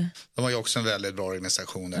att, De har ju också en väldigt bra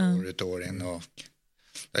organisation där år ut och år in. Och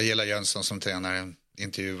jag gillar Jönsson som tränare,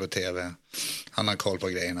 intervju och tv. Han har koll på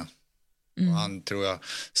grejerna. Och han tror jag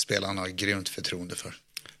spelarna har grymt förtroende för.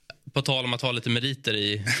 På tal om att ha lite meriter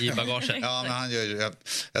i bagaget. Ja, men han gör,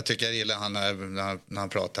 jag tycker jag gillar han när han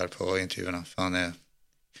pratar på intervjuerna. För han är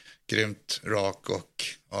grymt rak och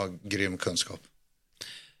har grym kunskap.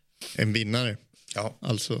 En vinnare. Ja.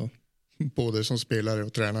 Alltså både som spelare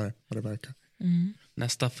och tränare, vad det verkar.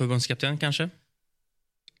 Nästa förbundskapten kanske?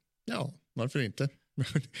 Ja, varför inte?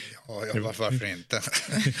 Varför inte?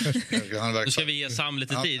 Nu ska vi ge Sam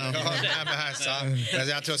lite tid.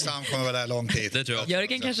 Jag tror Sam kommer vara där lång tid. Det tror jag.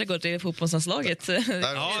 Jörgen kanske går till fotbollsanslaget.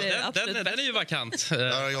 Ja, den är ju vakant.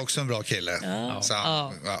 Där är ju också en bra kille.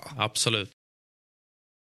 Absolut.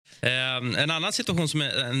 En annan situation som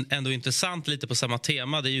är ändå intressant lite på samma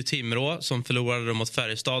tema, det är ju Timrå som förlorade mot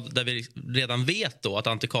Färjestad, där vi redan vet då att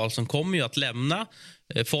Ante Karlsson kommer ju att lämna.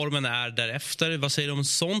 Formen är därefter. Vad säger du om en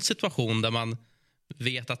sån situation där man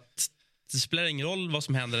vet att det spelar ingen roll vad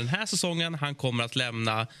som händer den här säsongen, han kommer att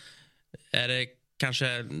lämna? Är det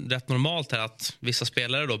kanske rätt normalt här att vissa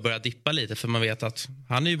spelare då börjar dippa lite för man vet att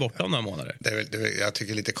han är ju borta om några månader. Jag tycker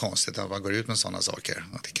det är lite konstigt att man går ut med sådana saker.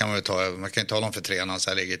 Det kan man kan ju tala om för tränaren så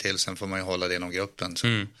här ligger till, sen får man ju hålla det inom gruppen så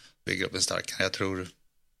blir gruppen starkare. Jag tror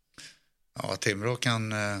Timrå kan,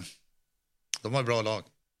 de har ett bra lag.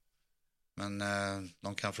 Men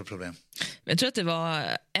de kan få problem. Jag tror att det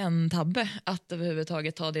var en tabbe att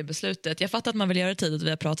överhuvudtaget ta det beslutet. Jag fattar att man vill göra det tidigt. Vi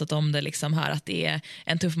har pratat om det liksom här, att det är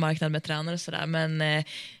en tuff marknad med tränare och sådär. Men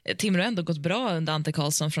Timrå har ändå gått bra under Ante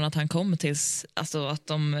Karlsson från att han kom tills att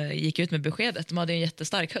de gick ut med beskedet. De hade en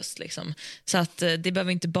jättestark höst. Liksom. Så att det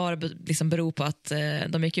behöver inte bara liksom bero på att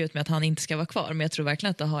de gick ut med att han inte ska vara kvar. Men jag tror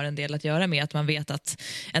verkligen att det har en del att göra med att man vet att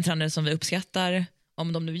en tränare som vi uppskattar,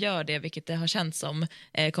 om de nu gör det, vilket det har känts som,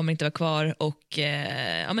 kommer inte vara kvar och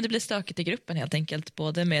men det blir stökigt i gruppen helt enkelt,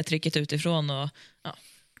 både med trycket utifrån och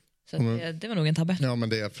så det var nog en tabbe. Ja, men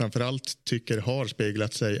det jag framförallt tycker har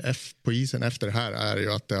speglat sig på isen efter det här är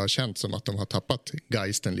ju att det har känts som att de har tappat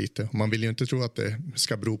geisten lite. Och man vill ju inte tro att det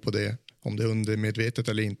ska bero på det. Om det är undermedvetet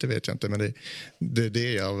eller inte vet jag inte, men det är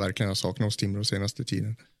det jag verkligen har saknat hos Timrå senaste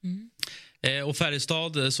tiden. Och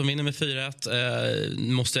Färjestad som vinner med 4-1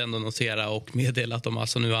 måste ändå notera och meddela att de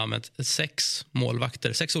alltså nu har använt 6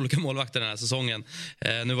 olika målvakter den här säsongen.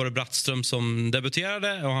 Nu var det Brattström som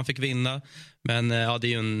debuterade och han fick vinna. Men det är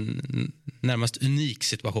ju en närmast unik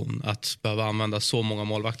situation att behöva använda så många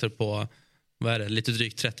målvakter på lite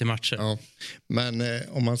drygt 30 matcher. Ja, men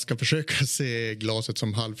om man ska försöka se glaset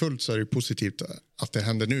som halvfullt så är det positivt att det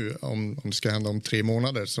händer nu. Om det ska hända om 3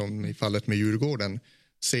 månader som i fallet med Djurgården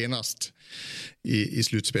senast i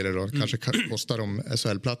slutspelet då, kanske kostar de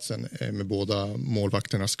SHL-platsen med båda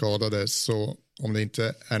målvakterna skadade. Så om det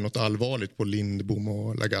inte är något allvarligt på Lindbom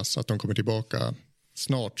och Lagus att de kommer tillbaka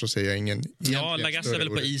snart, så ser jag ingen. Ja, Lagus är väl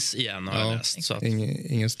på is igen har jag läst, så att...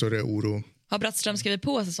 ingen större oro. Har Brattström skrivit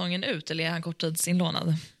på säsongen ut eller är han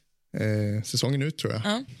korttidsinlånad? Säsongen ut tror jag.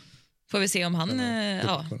 Ja. Får vi se om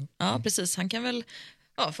han precis, han kan väl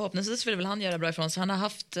förhoppningsvis vill väl han göra bra ifrån sig.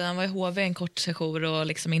 Han var i HV en kort session och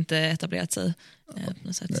liksom inte etablerat sig på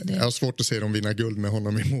något sätt. Jag har svårt att se dem vinna guld med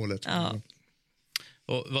honom i målet. Ja.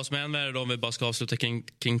 Och vad som händer är då, om vi bara ska avsluta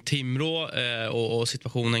kring Timrå och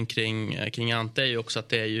situationen kring Ante är ju också att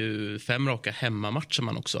det är ju 5 raka hemmamatcher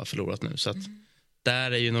man också har förlorat nu. Så att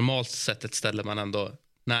där är ju normalt sett ett ställe man ändå,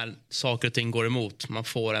 när saker och ting går emot, man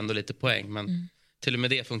får ändå lite poäng. Men till och med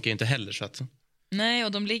det funkar ju inte heller så att... Nej,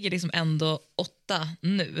 och de ligger liksom ändå 8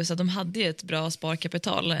 nu, så att de hade ju ett bra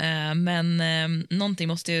sparkapital. Men någonting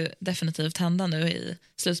måste ju definitivt hända nu i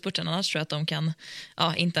slutspurten, annars tror jag att de kan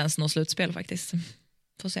inte ens nå slutspel faktiskt.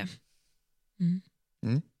 Får se.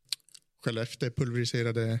 Skellefteå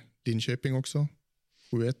pulveriserade Linköping också,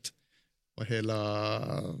 7-1. Och hela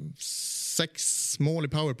 6 mål i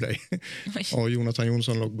powerplay. Och Jonathan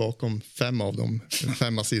Jonsson låg bakom 5 av dem,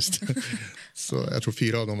 5 assist. Så jag tror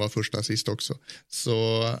 4 av dem var första assist också.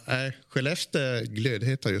 Så Skellefteå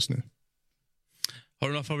glödheta just nu. Har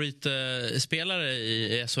du några favoritspelare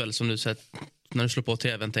i SHL som du sett när du slår på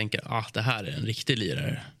tvn tänker det här är en riktig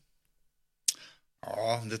lirare?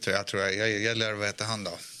 Ja, det tror jag. Jag gäller vad heter han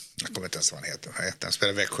då? Jag kommer inte ens vad han heter. Han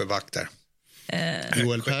spelar Växjöback där.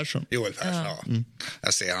 Joel Persson. Ja.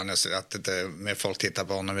 Jag ser han att inte mer folk tittar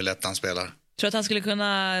på honom hur lätt han spelar. Tror du att han skulle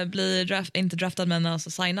kunna bli inte draftad men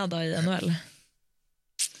alltså signad då i NHL?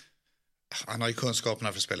 Han har ju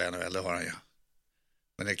kunskaperna för att spela i NHL, det har han ju.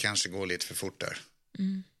 Men det kanske går lite för fort där.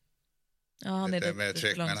 Ja, han är det med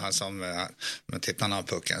tryck, men han som men tittar han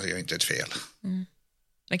på pucken så gör inte ett fel.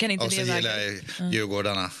 Men kan inte och så gillar jag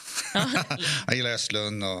Djurgårdarna. Han gillar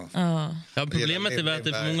Östlund. Problemet är väl att det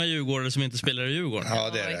är för många Djurgårdare som inte spelar i Djurgården. Ja,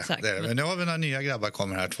 det är det. Men nu har vi några nya grabbar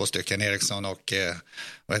kommer här. 2 stycken, Eriksson och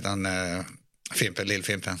vad heter han? Fimpen,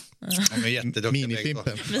 Lillfimpen. De är jätteduktiga.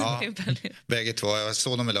 Minifimpen. Ja, bägge två. Jag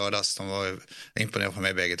såg dem i lördags. De var imponerade på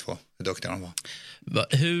mig bägge två. Hur duktiga de var.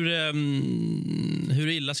 Hur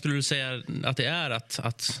illa skulle du säga att det är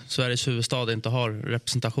att Sveriges huvudstad inte har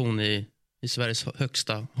representation i Sveriges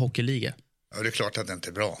högsta hockeyliga? Ja, det är klart att det inte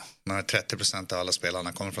är bra. När 30% av alla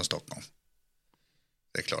spelarna kommer från Stockholm.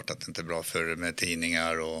 Det är klart att det inte är bra för med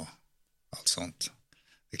tidningar och allt sånt.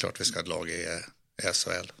 Det är klart vi ska ha ett lag i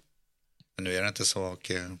SHL. Men nu är det inte så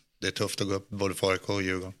och det är tufft att gå upp både för AIK och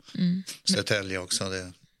Djurgården. Södertälje också,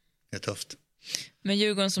 det är tufft. Men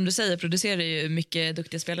Djurgården som du säger producerar ju mycket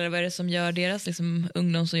duktiga spelare. Vad är det som gör deras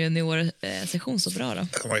ungdoms- och junior-session så bra då?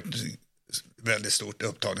 De har ett väldigt stort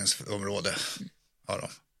upptagningsområde. Ja,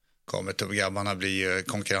 kommer till grabbarna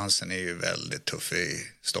konkurrensen är ju väldigt tuff i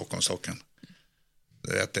Stockholmshockeyn.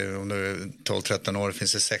 Om du är 12-13 år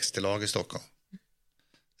finns det 60 lag i Stockholm.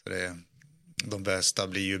 Så de bästa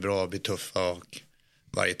blir ju bra, blir tuffa och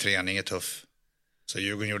varje träning är tuff. Så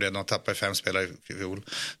Djurgården gjorde det, de tappade 5 spelare i fjol.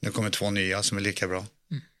 Nu kommer 2 nya som är lika bra.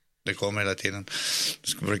 Det kommer hela tiden. Det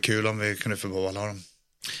skulle vara kul om vi kunde få behålla dem.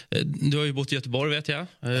 Du har ju bott i Göteborg, vet jag.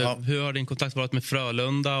 Ja. Hur har din kontakt varit med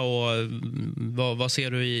Frölunda och vad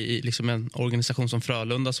ser du i liksom en organisation som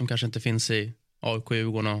Frölunda som kanske inte finns i AIK,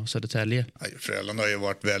 Djurgården och Södertälje? Frölunda har ju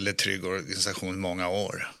varit väldigt trygg organisation många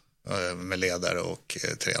år med ledare och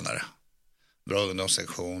tränare. Bra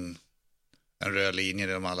ungdomssektion, en röd linje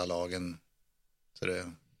i de alla lagen. Så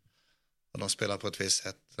de spelar på ett visst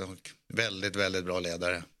sätt. Och väldigt, väldigt bra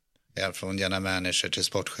ledare. Från general manager till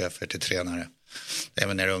sportchefer till tränare.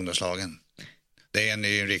 Även nere i ungdomslagen. Det är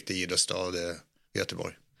en riktig idrottsstad i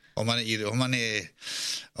Göteborg. Om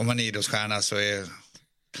man är idrottsstjärna så är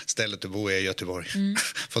stället att bo i Göteborg.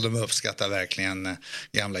 För de uppskattar verkligen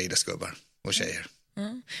gamla idrottsgubbar och tjejer.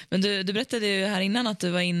 Ja. Men du berättade ju här innan att du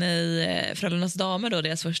var inne i Frölundas damer då,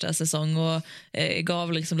 deras första säsong och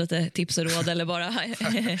gav liksom lite tips och råd eller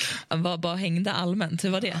bara hängde allmänt. Hur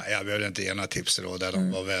var det? Jag behövde inte ge några tips och råd.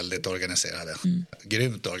 De var väldigt organiserade.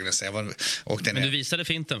 Grymt organiserade. Men du visade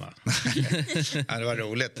finten, va? Ja, det var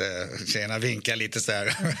roligt. Tjejerna vinkade lite så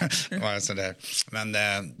där. Men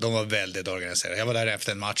de var väldigt organiserade. Jag var där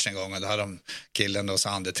efter en match en gång och då hade de killen och så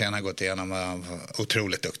andra gått igenom. Han var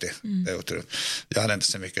otroligt duktig. Det är otroligt. Jag hade inte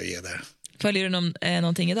så mycket att ge där. Följer du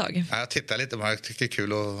någonting idag? Ja, jag tittar lite. Jag tycker det är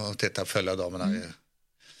kul att titta och följa damerna.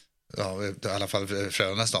 Ja, i alla fall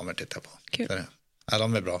Frölundas damer tittar på. Kul. Ja,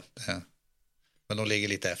 de är bra. Men de ligger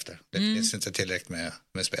lite efter. Det finns inte tillräckligt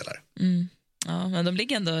med spelare. Ja, men de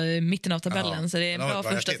ligger ändå i mitten av tabellen, så det är en bra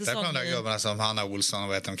första säsong. Jag tittar på de där gubbarna som Hanna Olsson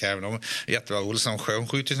och de jättebra. Olsson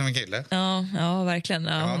skjuter som en kille. Ja, verkligen.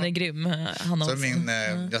 Ja, hon är grym.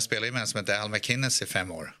 Jag spelar ju med en som heter Al McInnes i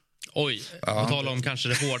 5 år. Oj, och tala om kanske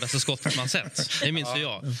det hårdaste skottet man sett. Det minns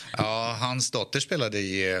jag. Ja, hans dotter spelade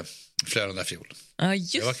i Frölunda fjol. Ja,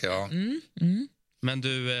 just det. Men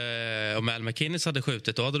du, om Al McInnes hade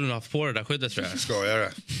skjutit, då hade du nog haft på det där skyddet, tror jag. Ska jag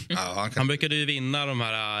det? Ja, han brukade ju vinna de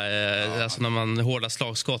här, alltså när man hårda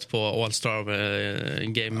slagskott på All-Star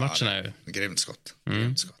Game-matcherna. Ja, grymt skott.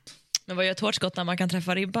 Men vad gör ett hårt skott när man kan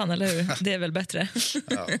träffa ribban, eller hur? Det är väl bättre.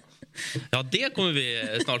 Ja, det kommer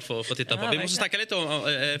vi snart få titta på. Vi måste snacka lite om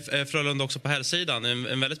Frölunda också på här sidan.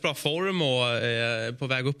 En väldigt bra form och på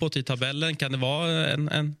väg uppåt i tabellen. Kan det vara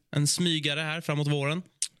en smygare här framåt våren?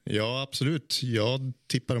 Ja, absolut. Jag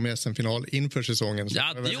tippar om SM-final inför säsongen.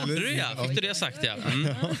 Ja, det gjorde du, ja. Fick du det sagt, ja.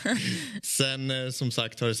 Sen, som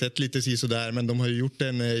sagt, har det sett lite sådär, men de har ju gjort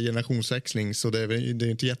en generationsväxling, så det är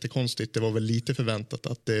inte jättekonstigt. Det var väl lite förväntat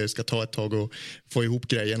att det ska ta ett tag att få ihop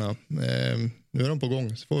grejerna. Nu är de på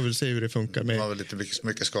gång, så får vi väl se hur det funkar med... Det var väl lite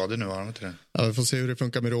mycket skador nu, var de inte det? Ja, vi får se hur det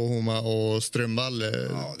funkar med Råhoma och Strömvall,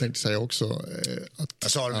 tänkte säga också.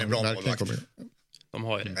 Jag sa de är bra målvakt. De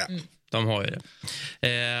har ju det. Ja. De har ju det.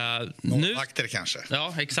 Nu vakter kanske.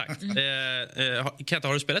 Ja, exakt. Kenta,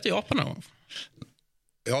 har du spelat i Japan någon gång?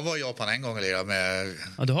 Jag var i Japan en gång och med...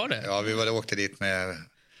 Ja, du har det? Ja, vi åkte dit med...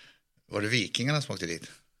 Var det vikingarna som åkte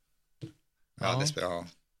dit? Ja.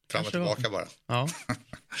 Fram och tillbaka bara. Ja.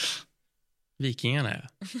 Vikingarna,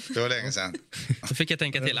 ja. Det var länge sedan. Då fick jag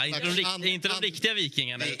tänka till. Inte de riktiga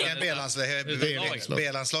vikingarna.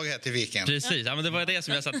 B-landslag heter Viking. Precis, ja, men det var det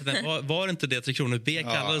som jag satte. Var det inte det Tre Kronor B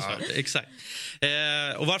kallades för? Exakt.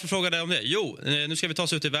 Och varför frågade jag om det? Jo, nu ska vi ta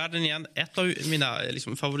oss ut i världen igen. Ett av mina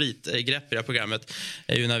favoritgrepp i det här programmet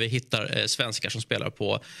är ju när vi hittar svenskar som spelar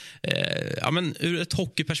på ur ett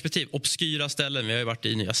hockeyperspektiv obskyra ställen. Vi har ju varit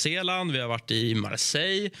i Nya Zeeland, vi har varit i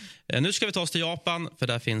Marseille. Nu ska vi ta oss till Japan, för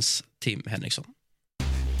där finns Tim Henriksson.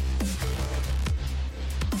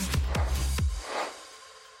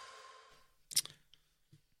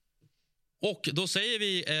 Och då säger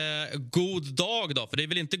vi god dag då, för det är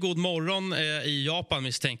väl inte god morgon i Japan,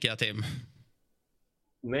 misstänker jag, Tim?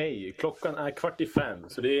 Nej, klockan är 4:45,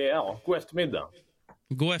 så det är god eftermiddag.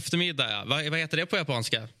 God eftermiddag, ja. Vad heter det på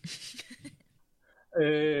japanska?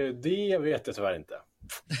 Det vet jag tyvärr inte.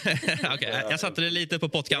 Okej, jag satte det lite på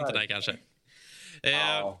pottkanten där kanske.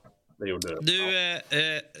 Ja, det gjorde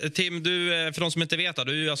det. Tim, för de som inte vet, du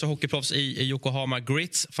är ju alltså hockeyproffs i Yokohama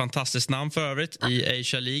Grits. Fantastiskt namn för övrigt i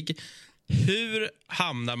Asia League. Hur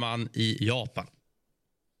hamnar man i Japan?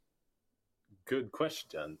 Good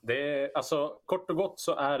question. Kort och gott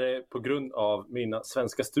så är det på grund av mina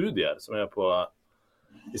svenska studier som jag är på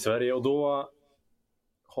i Sverige. Och då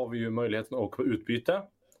har vi ju möjligheten att åka på utbyte.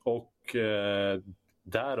 Och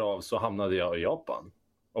därav så hamnade jag i Japan.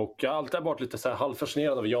 Och jag har alltid varit lite så här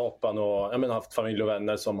halvfascinerad av Japan och haft familj och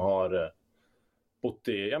vänner som har bott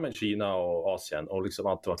i Kina och Asien och liksom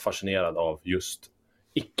alltid varit fascinerad av just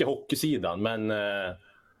icke-hockeysidan. Men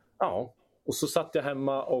och så satt jag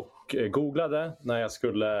hemma och och googlade när jag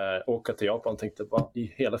skulle åka till Japan. Tänkte vad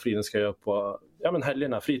i hela friden ska jag göra på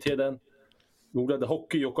helgerna, fritiden. Googlade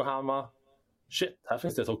hockey Yokohama. Shit, här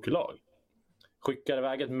finns det ett hockeylag. Skickade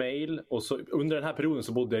iväg ett mail och så under den här perioden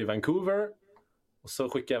så bodde jag i Vancouver. Och så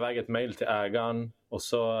skickade jag iväg ett mail till ägaren och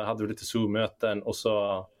så hade vi lite Zoom-möten och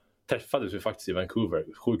så träffades vi faktiskt i Vancouver.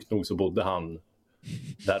 Sjukt nog så bodde han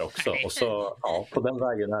där också. Och så, på den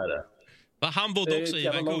vägen är det. Han bodde också i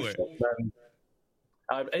Vancouver?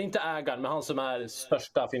 Inte ägaren, men han som är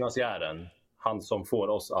största finansiären. Han som får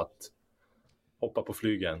oss att hoppa på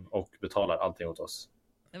flygen och betalar allting åt oss.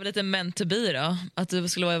 Det var lite meant to be då, att du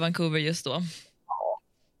skulle vara i Vancouver just då.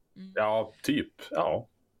 Ja, typ. Ja.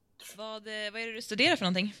 Vad är det du studerar för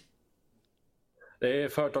någonting? Det är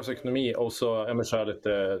företagsekonomi och så kör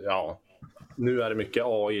lite, nu är det mycket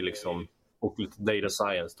AI liksom och lite data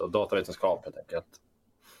science då, datavetenskap helt enkelt.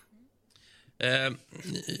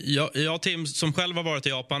 Jag och Tim som själv har varit i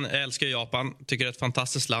Japan, älskar Japan, tycker det är ett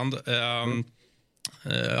fantastiskt land.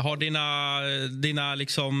 Har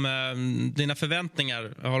dina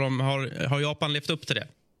förväntningar, har Japan levt upp till det?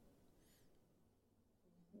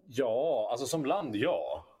 Ja, alltså som land,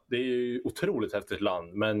 ja. Det är ju otroligt häftigt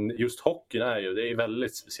land, men just hockeyn det är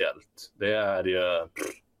väldigt speciellt. Det är ju,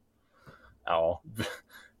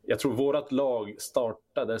 jag tror vårat lag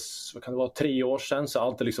startades, vad kan det vara, 3 år sedan, så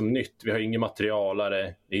allt är liksom nytt. Vi har ingen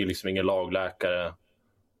materialare, det är liksom ingen lagläkare,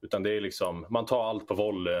 utan det är liksom, man tar allt på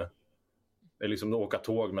volley. Det är liksom att åka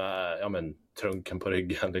tåg med trunken på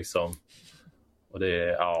ryggen liksom. Och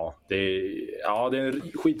det är en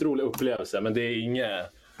skitrolig upplevelse, men det är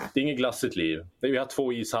inget glassigt liv. Vi har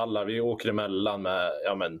 2 ishallar, vi åker emellan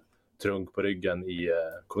med trunk på ryggen i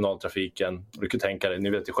kommunaltrafiken. Du kan tänka dig, ni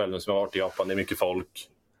vet ju själv som har varit i Japan, det är mycket folk,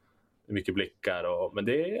 det är mycket blickar, men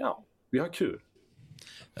det är, vi har kul.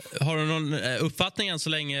 Har du någon uppfattning än så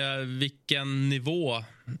länge vilken nivå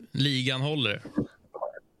ligan håller?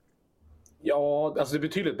 Ja, alltså det är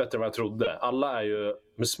betydligt bättre än vad jag trodde. Alla är ju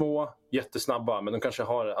med små, jättesnabba, men de kanske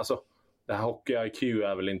har, det här hockey-IQ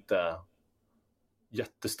är väl inte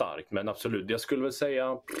jättestarkt, men absolut. Jag skulle väl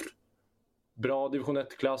säga bra division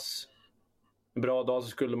 1-klass. En bra dag så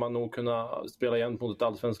skulle man nog kunna spela igen mot ett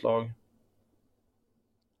allsvenskt lag.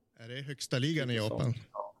 Är det högsta ligan i Japan?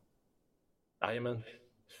 Jajamän.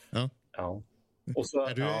 Ja. Och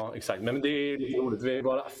så, exakt. Men det är lite roligt. Vi är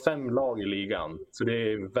bara 5 lag i ligan. Så det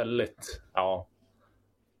är väldigt, man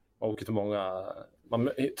åker till många, man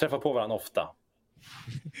träffar på varandra ofta.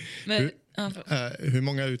 Men, hur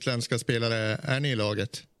många utländska spelare är ni i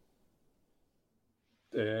laget?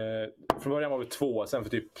 Från början var vi 2, sen för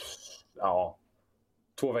typ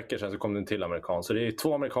 2 veckor sedan så kom det en till amerikan. Så det är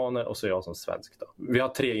 2 amerikaner och så jag som svensk då. Vi har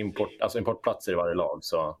 3 importplatser i varje lag,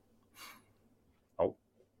 så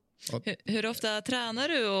Hur ofta tränar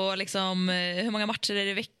du och liksom, hur många matcher är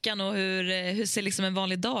det i veckan och hur ser liksom en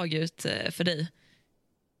vanlig dag ut för dig?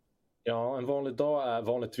 Ja, en vanlig dag är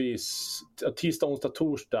vanligtvis tisdag, onsdag,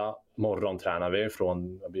 torsdag morgon tränar vi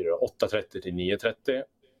från 8:30 till 9:30.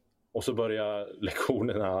 Och så börjar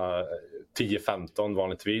lektionerna 10:15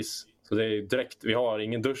 vanligtvis. Så det är direkt, vi har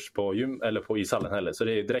ingen dusch på gym eller på ishallen heller. Så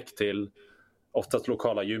det är direkt till oftast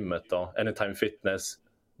lokala gymmet då, Anytime Fitness,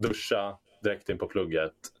 duscha, direkt in på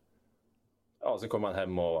plugget. Sen kommer man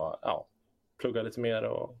hem och pluggar lite mer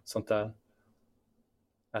och sånt där.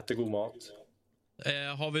 Äter god mat.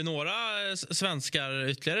 Har vi några svenskar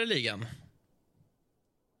ytterligare i ligan?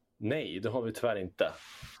 Nej, det har vi tyvärr inte.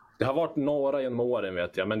 Det har varit några genom åren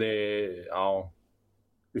vet jag, men det är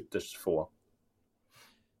ytterst få.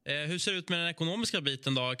 Hur ser det ut med den ekonomiska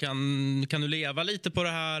biten då? Kan du leva lite på det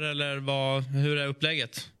här eller hur är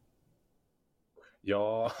upplägget?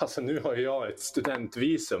 Ja, alltså nu har jag ett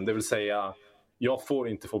studentvisum, det vill säga jag får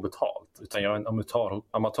inte få betalt, utan jag är en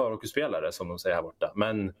amatörhockeyspelare som de säger här borta.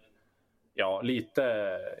 Men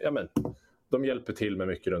de hjälper till med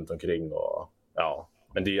mycket runt omkring och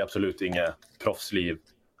men det är absolut inget proffsliv.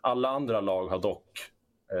 Alla andra lag har dock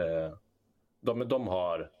de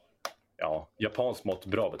har japanskt mått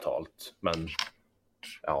bra betalt, men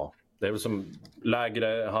det är väl som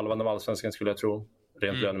lägre halvan av allsvenskan skulle jag tro,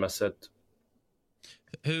 rent lönemässigt.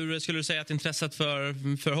 Hur skulle du säga att intresset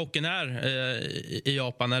för hockeyn är i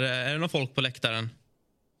Japan? Är det någon folk på läktaren?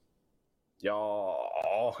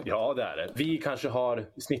 Ja, det är det. Vi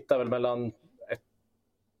snittar väl mellan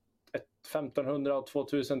 1500 och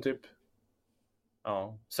 2000 typ.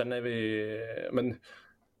 Sen är men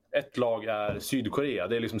ett lag är Sydkorea.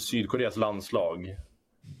 Det är liksom Sydkoreas landslag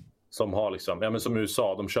som har liksom, som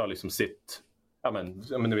USA, de kör liksom sitt,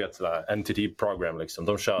 du vet sådär, NTT program liksom.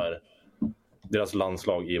 De kör deras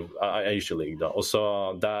landslag i Asia League då. Och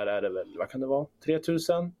så där är det väl, vad kan det vara?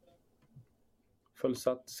 3000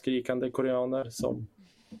 fullsatt skrikande koreaner som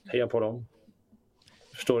hejar på dem.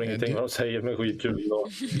 Förstår ingenting vad de säger, men skitkul då.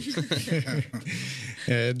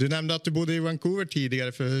 Du nämnde att du bodde i Vancouver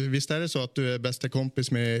tidigare, för visst är det så att du är bästa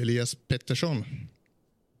kompis med Elias Pettersson?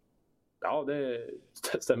 Ja, det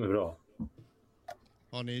stämmer bra.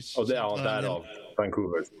 Har ni och det är därav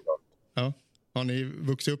Vancouver. Ja. Har ni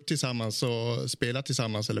vuxit upp tillsammans och spelat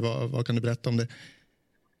tillsammans, eller vad kan du berätta om det?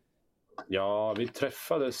 Ja, vi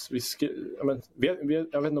träffades. Jag vet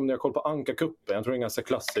inte om ni har koll på Anka-kuppen. Jag tror det är en ganska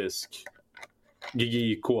klassisk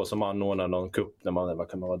GIK som anordnar någon kupp när man vad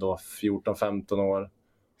kan man vara då 14-15 år.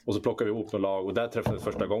 Och så plockade vi ihop några lag och där träffades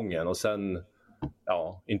första gången. Och sen,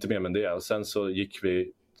 ja, inte mer med det. Och sen så gick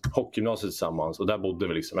vi hockeygymnasiet tillsammans och där bodde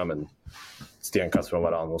vi liksom stenkast från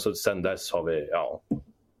varandra. Och så sen dess har vi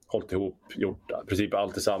hållit ihop, gjort i princip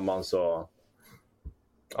allt tillsammans och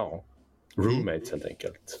roommates helt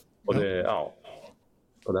enkelt. Och det,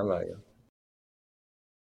 på den vägen.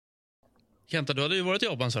 Kenta, du hade ju varit i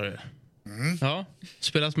Japan, sa du. Ja,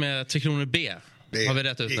 spelat med 3 kronor B. Har vi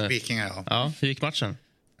rätt ut nu? Vikingar, ja. Ja, hur gick matchen?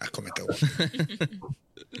 Jag kommer inte ihåg.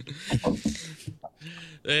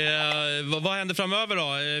 Vad händer framöver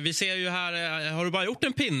då? Vi ser ju här, har du bara gjort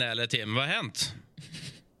en pinne eller Tim? Vad har hänt?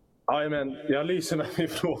 Ja, men jag lyser med min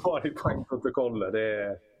frånvaro i poängprotokollet. Det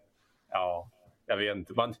är, jag vet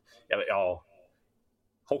inte.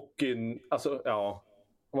 Hockeyn, alltså, jag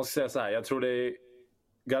måste säga så här. Jag tror det är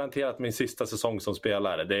garanterat min sista säsong som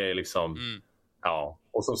spelare. Det är liksom,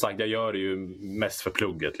 och som sagt, jag gör det ju mest för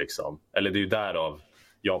plugget liksom. Eller det är ju därav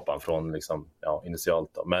Japan från liksom,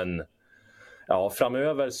 initialt då. Men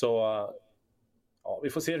framöver så vi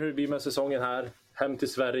får se hur det blir med säsongen här. Hem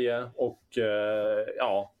till Sverige och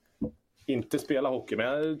inte spela hockey. Men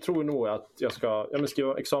jag tror nog att jag ska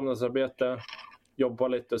skriva examensarbete, jobba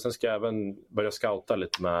lite och sen ska jag även börja scouta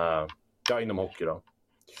lite inom hockey då.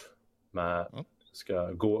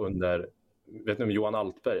 Ska gå under, vet ni om Johan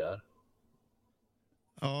Altberg är?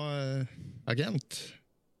 Ja, agent.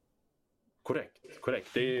 Korrekt.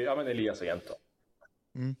 Det är Elias agent då.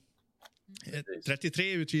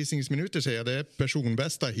 33 utvisningsminuter säger jag. Det är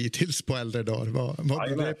personbästa hittills på äldre dagar. Vad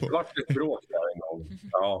blir det på? Det var ett bråk där en gång.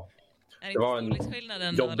 Ja. Det var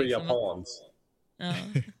en jobbig japans. Ja.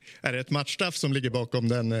 Är det ett matchstraff som ligger bakom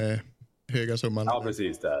den höga summan? Ja,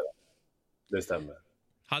 precis. Det stämmer.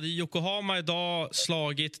 Hade Yokohama idag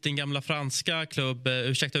slagit din gamla franska klubb,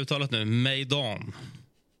 ursäkta uttalet nu, Maidan?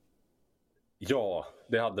 Ja,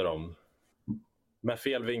 det hade de. Med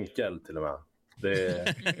fel vinkel till och med.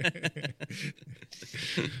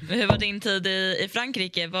 Hur var din tid i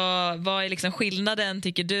Frankrike? Vad är liksom skillnaden,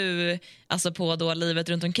 tycker du, alltså på då livet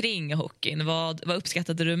runt omkring hockeyn? Vad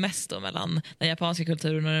uppskattade du mest då mellan den japanska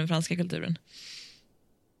kulturen och den franska kulturen?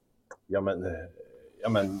 Ja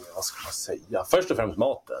men vad ska man säga? Först och främst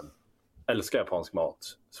maten. Älskar japansk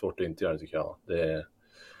mat. Svårt att inte göra det, tycker jag.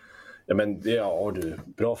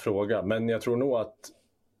 Bra fråga. Men jag tror nog att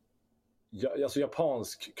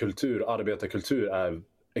japansk kultur, arbetarkultur är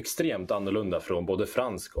extremt annorlunda från både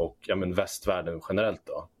fransk och västvärlden generellt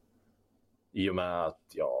då. I och med att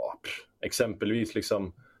exempelvis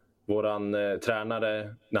liksom våran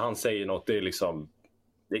tränare, när han säger något, det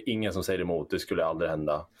är ingen som säger emot, det skulle aldrig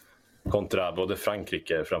hända. Kontra både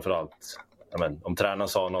Frankrike framförallt. Om tränaren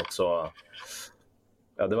sa något så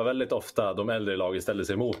det var väldigt ofta de äldre lagen ställde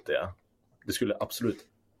sig emot det. Det skulle absolut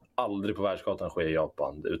aldrig på världskartan ske i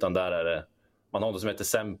Japan, utan där är det, man har något som heter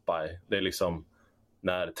senpai. Det är liksom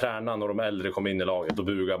när tränaren och de äldre kommer in i laget, då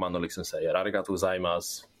bugar man och liksom säger arigatou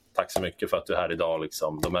gozaimasu, tack så mycket för att du är här idag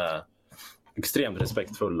liksom. De är extremt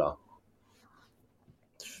respektfulla.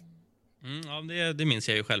 Det minns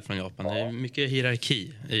jag ju själv från Japan. Det är mycket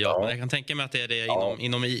hierarki i Japan. Jag kan tänka mig att det är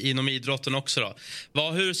det inom idrotten också då.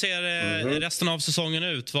 Hur ser resten av säsongen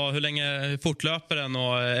ut? Hur länge fortlöper den?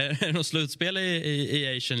 Och är det något slutspel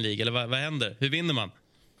i Asian League? Eller vad händer? Hur vinner man?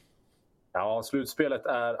 Ja, slutspelet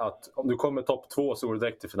är att om du kommer topp 2 så går du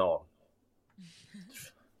direkt till final.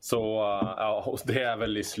 Så det är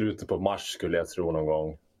väl i slutet på mars skulle jag tro någon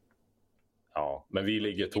gång. Ja, men vi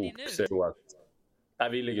ligger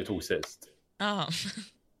vi ligger sist. Aha.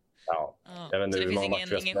 Ja. Jag vet inte, så det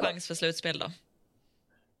finns ingen chans för slutspel då?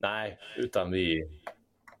 Nej, utan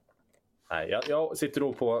jag sitter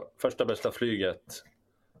nog på första bästa flyget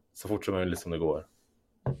så fort som möjligt som det går.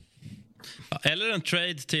 Eller en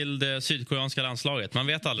trade till det sydkoreanska landslaget. Man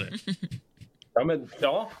vet aldrig.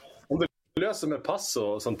 Om du löser med pass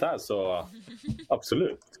och sånt där så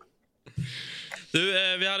absolut.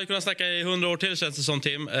 Du, vi hade kunnat snacka i 100 år till, känns det som,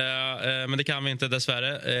 Tim. Men det kan vi inte,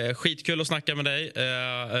 dessvärre. Skitkul att snacka med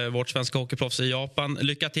dig. Vårt svenska hockeyproffs i Japan.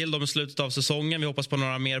 Lycka till då i slutet av säsongen. Vi hoppas på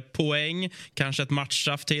några mer poäng. Kanske ett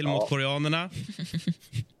matchstraff till mot koreanerna.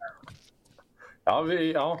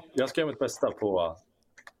 Ja, jag ska göra mitt bästa på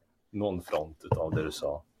någon front av det du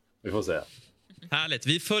sa. Vi får se. Härligt,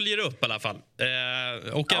 vi följer upp i alla fall.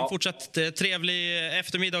 Och en fortsatt trevlig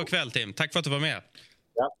eftermiddag och kväll, Tim. Tack för att du var med.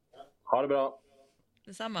 Ja, ha det bra.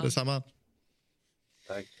 Detsamma.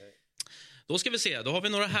 Tack. Då ska vi se, då har vi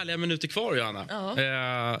några härliga minuter kvar, Johanna.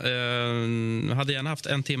 Hade gärna haft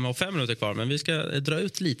 1 timme och 5 minuter kvar, men vi ska dra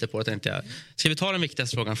ut lite på det, tänkte jag. Ska vi ta den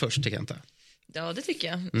viktigaste frågan först, tycker jag inte? Ja, det tycker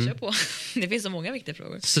jag. Kör på. Det finns så många viktiga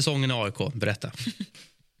frågor. Säsongen i AIK, berätta.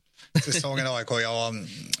 Säsongen i AIK,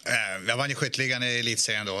 jag vann ju skytteligan i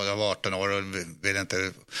elitserien då. Jag var 18 år och ville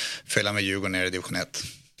inte följa med Djurgården ner i division 1.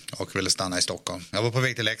 Och ville stanna i Stockholm. Jag var på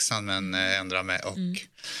väg till Leksand, men ändrade mig och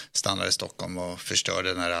stannade i Stockholm och förstörde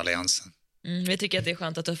den här alliansen. Vi tycker att det är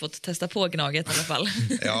skönt att du har fått testa på Gnaget i alla fall.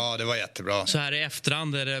 Ja, det var jättebra. Så här i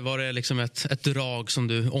efterhand, var det liksom ett drag som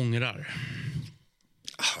du ångrar?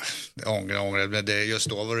 Ångrar. Men just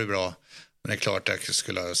då var det bra. Men det är klart att jag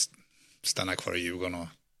skulle stanna kvar i Djurgården och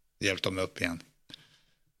hjälpt dem upp igen.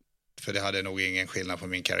 För det hade nog ingen skillnad på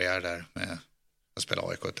min karriär där med att spela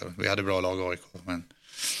AIK. Vi hade bra lag i AIK, men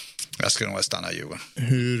jag skulle nog stanna i Djurgården.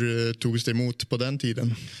 Hur togs det emot på den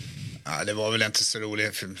tiden? Ja, det var väl inte så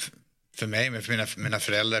roligt för mig, men för mina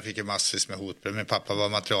föräldrar fick ju massvis med hotbrev. Min pappa var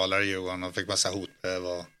materialare i Djurgården och fick massa hotbrev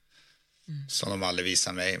som de aldrig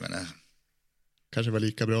visade mig. Men kanske var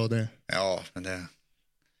lika bra det. Ja, men det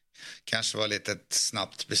kanske var lite ett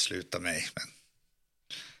snabbt beslut av mig. Men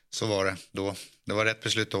så var det då. Det var rätt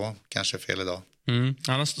beslut då, kanske fel idag.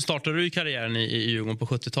 Annars startade du i karriären i Djurgården på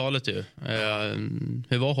 70-talet ju.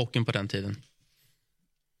 Hur var hockeyn på den tiden?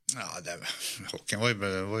 Ja, hockeyn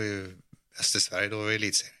var ju bäst i Sverige, då var vi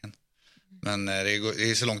elitserien. Men det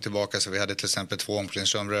är så långt tillbaka så vi hade till exempel 2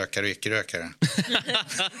 omklädningsrum, rökare och icke-rökare.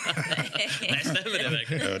 Nej, stämmer det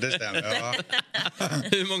verkligen? Ja, det stämmer, ja.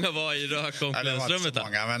 Hur många var i rökomklädningsrummet då?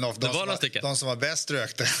 Många, men de som var bäst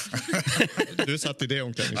rökte. Du satt i det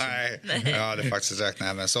omklädningsrummet? Nej, jag hade faktiskt rökt,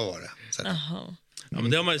 men så var det. Så. Ja,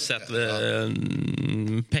 men det har man ju sett.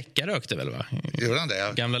 Pekka rökte väl, va? Gjorde han det?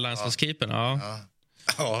 Ja. Gamla landslagskeepern, ja.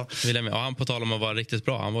 Han på tal om att vara riktigt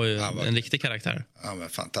bra. Han var ju en riktig karaktär. Ja, men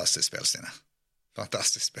fantastisk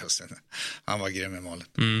spelsinne. Han var grym i målet.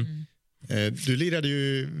 Du lirade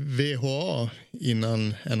ju VHA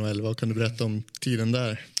innan NHL. Vad kan du berätta om tiden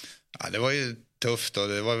där? Ja, det var ju tufft och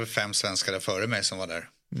det var väl 5 svenskar före mig som var där.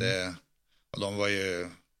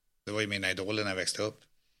 Det var ju mina idoler när jag växte upp.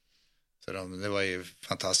 Så det var ju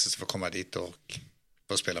fantastiskt att få komma dit och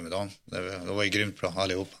få spela med dem. Det var ju grymt bra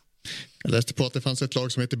allihopa. Jag läste på att det fanns ett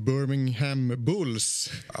lag som heter Birmingham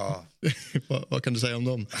Bulls. Ja. Vad kan du säga om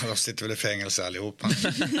dem? De sitter väl i fängelse allihopa.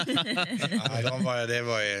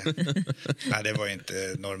 Det var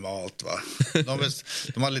inte normalt, va.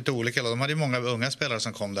 De hade lite olika. De hade många unga spelare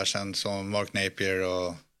som kom där sen, som Mark Napier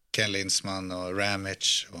och Ken Lindsman och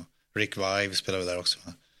Ramage och Rick Vive spelade där också.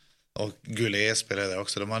 Och Goulet spelade där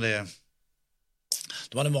också. De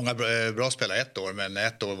hade många bra spelare ett år, men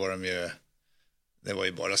ett år var det var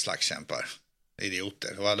ju bara slagskämpar.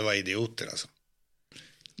 Idioter. Och alla var idioter alltså.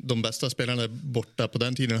 De bästa spelarna borta på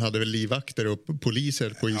den tiden hade väl livvakter och poliser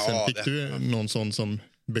på isen. Ja, fick du någon sån som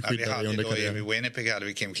beskyddade dig under karriären? I Winnipeg hade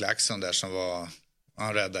vi Kim Claxton där som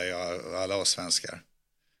han räddade ju alla oss svenskar.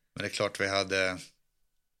 Men det är klart vi hade,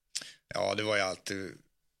 det var ju alltid,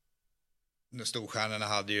 storstjärnorna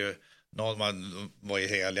hade ju, någon man var ju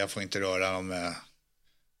heliga, får inte röra dem.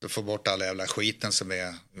 Du får bort alla jävla skiten som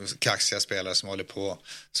är kaxiga spelare som håller på,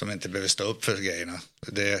 som inte behöver stå upp för grejerna.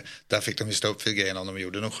 Där fick de ju stå upp för grejerna om de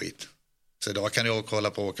gjorde någon skit. Så idag kan du hålla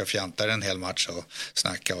på och åka fjantar en hel match och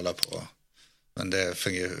snacka och hålla på. Men det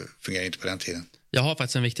fungerar inte på den tiden. Jag har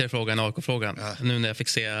faktiskt en viktigare fråga än AIK-frågan. Nu när jag fick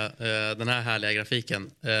se den här härliga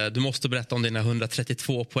grafiken. Du måste berätta om dina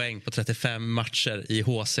 132 poäng på 35 matcher i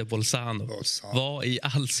HC Bolzano. Vad i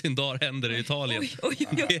all sin dar händer i Italien?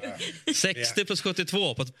 Oj. 60 plus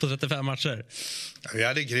 72 på 35 matcher. Vi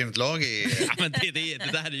hade ett grymt lag i... Ja, men det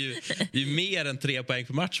där är ju mer än 3 poäng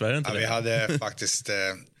per match, var det inte det? Vi hade faktiskt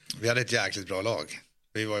vi hade ett jäkligt bra lag.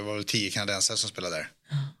 Vi var väl 10 kanadensare som spelade där.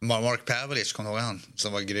 Mark Pavlich, kom ihåg han?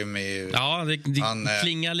 Som var grym i... Ja, det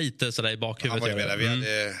klingar lite sådär i bakhuvudet. Han var ju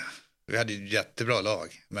med. Vi hade ett jättebra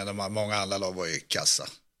lag. Men många andra lag var ju kassa.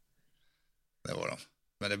 Det var de.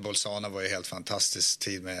 Men Bolzano var ju helt fantastisk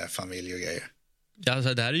tid med familj och grejer. Ja,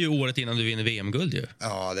 alltså, det här är ju året innan du vinner VM-guld ju.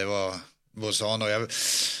 Ja, det var Bolzano. Jag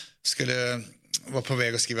skulle var på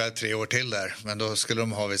väg att skriva 3 år till där. Men då skulle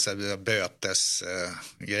de ha vissa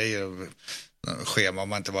bötesgrejer och schema. Om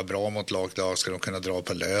man inte var bra mot lag skulle de kunna dra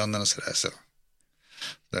på lönen och sådär. Så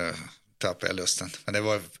då tappade jag lusten.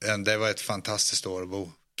 Men det var ett fantastiskt år att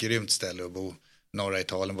bo. Grymt ställe att bo. Norra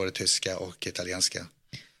Italien, både tyska och italienska.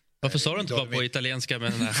 Varför sa du inte bara på italienska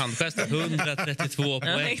med den här handgesten? 132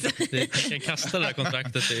 poäng. Du kan kasta det där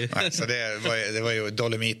kontraktet i. Nej, så det var ju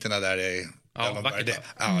Dolomiterna där i... det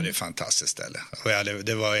är ett fantastiskt ställe. Och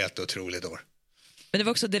det var ett otroligt år. Men det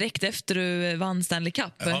var också direkt efter du vann Stanley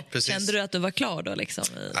Cup. Ja, kände du att du var klar då? Liksom?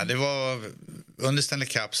 Ja, det var... Under Stanley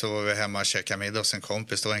Cup så var vi hemma och käkade middag hos en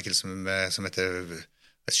kompis. Det var en kille som hette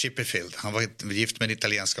Chipperfield. Han var gift med en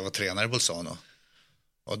italienska och var tränare i Bolzano.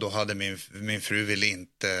 Och då hade min fru ville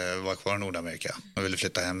inte vara kvar i Nordamerika. Hon ville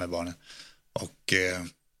flytta hem med barnen. Och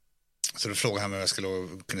så då frågade han mig om jag skulle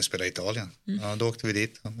kunna spela i Italien. Ja, då åkte vi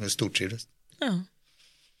dit. Jag stortrivdes. Ja.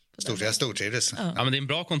 Jag stortrivdes. Ja, men det är en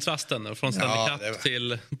bra kontrast den, från Stanley Cup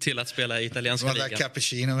till att spela i italienska ligan. Det var där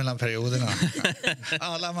cappuccino mellan perioderna.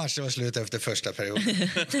 Alla matcher var slut efter första perioden.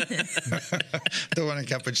 Då var det en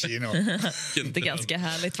cappuccino. Det är ganska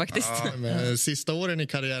härligt faktiskt. Ja, men sista åren i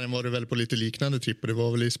karriären var du väl på lite liknande tripper. Det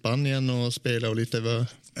var väl i Spanien och spela och lite...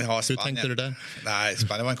 Hur tänkte du där? Nej,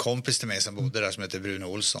 Spanien var en kompis till mig som bodde där som heter Bruno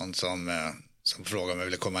Olsson som frågade om jag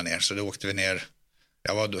ville komma ner. Så då åkte vi ner.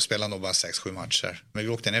 Jag spelade nog bara 6-7 matcher. Men vi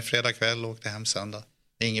åkte ner fredag kväll och åkte hem söndag.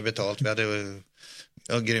 Inget betalt. Vi hade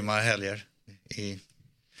grymma helger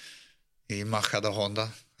i Machada och Honda.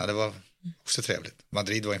 Ja, det var också trevligt.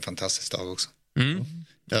 Madrid var en fantastisk dag också. Mm.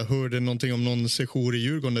 Jag hörde någonting om någon session i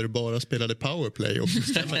Djurgården där du bara spelade powerplay. Och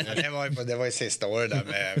det var ju sista året där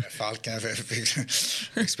med Falken. Jag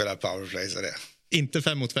fick spela powerplay. Så det. Inte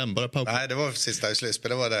 5 mot 5, bara powerplay? Nej, det var sista i slutspel.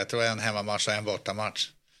 Det var det. Jag tror en hemmamatch och en bortamatch.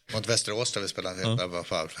 Mot Västerås där vi spelade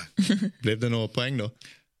powerplay. Blev det några poäng då?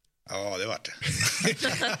 Ja, det var det.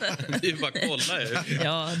 Det är bara kolla ju.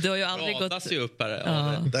 Ja, du har ju aldrig gått... upp här.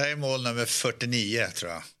 Ja. Det här är mål nummer 49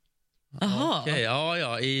 tror jag. Aha. Okej,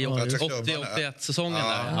 i 80-81-säsongen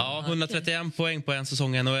där. Ja, 131 poäng på en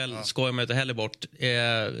säsong i NHL skojar man inte heller bort. Jag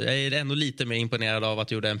är ändå lite mer imponerad av att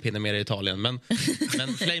du gjorde en pinne mer i Italien. Men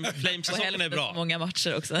Flames-säsongen är bra. Många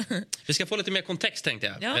matcher också. Vi ska få lite mer kontext tänkte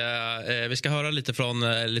jag. Ja. Vi ska höra lite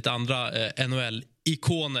från lite andra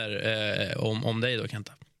NHL-ikoner om dig då,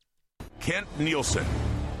 Kenta. Kent Nilsson.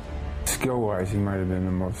 Skill-wise, he might have been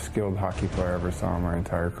the most skilled hockey player I ever saw in my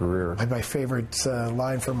entire career. My favorite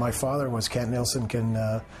line from my father was Kent Nilsson can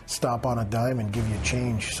stop on a dime and give you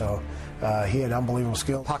change. So he had unbelievable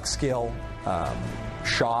skill. Puck skill,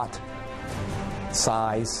 shot,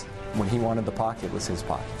 size. When he wanted the puck, it was his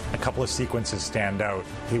puck. A couple of sequences stand out.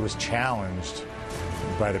 He was challenged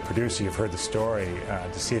by the producer, you've heard the story,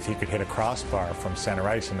 to see if he could hit a crossbar from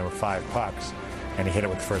center ice, and there were 5 pucks. And he hit it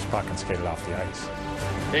with the first puck and skated off the ice.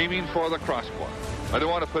 Aiming for the crossbar. I don't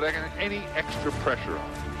want to put any extra pressure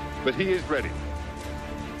on him, but he is ready.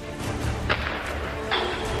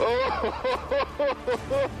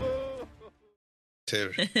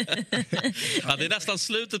 Tur. Ja, det är nästan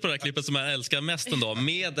slutet på det här klippet som jag älskar mest ändå.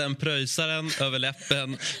 Med den pröjsaren över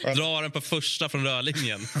läppen, drar den på första från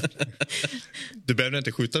rörlinjen. Du behövde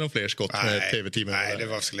inte skjuta någon fler skott med tv-teamen? Nej, det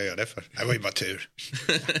var skulle jag göra det för. Det var ju bara tur.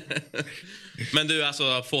 Men du,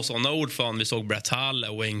 alltså få sådana ord från, vi såg Brett Hull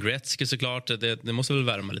och Wayne Gretzky såklart, det måste väl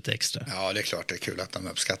värma lite extra? Ja, det är klart, det är kul att de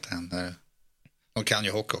uppskattar henne. De kan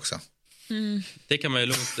ju hockey också. Det kan man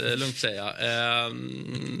ju lugnt säga.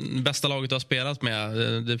 Bästa laget du har spelat med,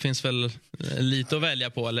 det finns väl lite att välja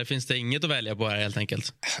på, eller finns det inget att välja på här helt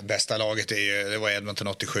enkelt? Bästa laget det var Edmonton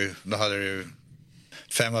 87. Då hade du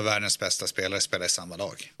 5 av världens bästa spelare spelade i samma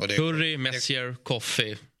lag. Och det Curry, Messier,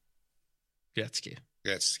 Coffey, Gretzky,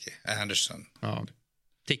 Anderson. Ja.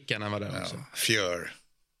 Tickarna var där också. Fjör.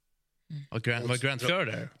 Var Grant Fjör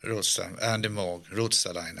där? Andy Moog,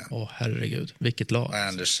 Rutsalainen. Herregud, vilket lag.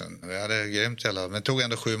 Anderson. Vi hade grymt jävla. Men tog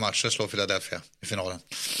ändå 7 matcher och slog Philadelphia i finalen.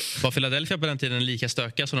 Var Philadelphia på den tiden lika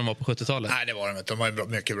stökiga som de var på 70-talet? Nej, det var de inte. De var ju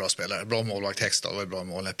mycket bra spelare. Bra målvakt, Hextall var ju bra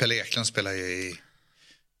mål. Pelle Eklund spelade ju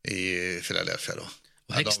i Philadelphia då.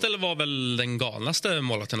 Hextall var väl den galnaste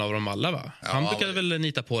målvakten av dem alla, va? Ja, han brukade väl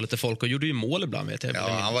nita på lite folk och gjorde ju mål ibland, vet jag. Ja,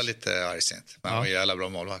 han var lite argsint. Men han var ju jävla bra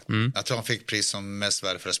målvakt. Jag tror han fick pris som mest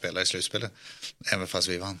värdefulla spelare i slutspelet. Även fast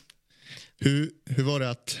vi vann. Hur var det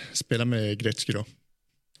att spela med Gretzky då?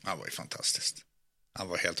 Han var ju fantastiskt. Han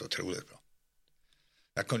var helt otroligt bra.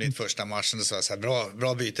 Jag kom in första matchen och sa så här,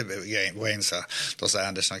 bra byte Wayne, sa. Då sa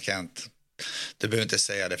Anderson och Kent, Du behöver inte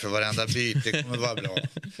säga det, för varenda byte kommer vara bra.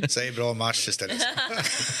 Säg bra match istället.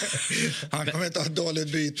 Han kommer inte ha ett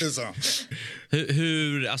dåligt byte, så.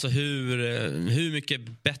 Hur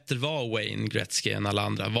mycket bättre var Wayne Gretzky än alla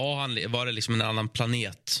andra? Var det liksom en annan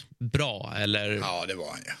planet bra, eller? Ja, det var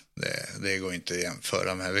han ju. Det går inte att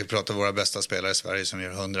jämföra med. Vi pratar om våra bästa spelare i Sverige som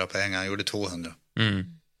gör 100 poäng. Han gjorde 200.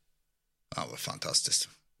 Han var fantastiskt.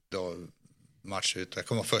 Då match ut. Jag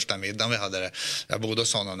kommer ihåg första middagen vi hade det. Jag bodde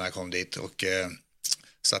hos honom när jag kom dit och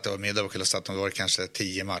satt och middag och satt och det var kanske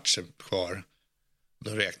 10 matcher kvar.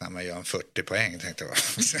 Då räknade man ju en 40 poäng, tänkte jag.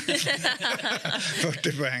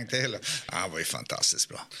 40 poäng till. Han var ju fantastiskt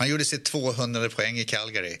bra. Han gjorde sitt 200 poäng i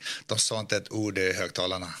Calgary. De sa inte ett ord i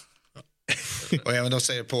högtalarna. Och även de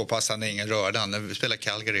säger påpassande, ingen rörde han. När vi spelade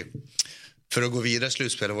Calgary, för att gå vidare i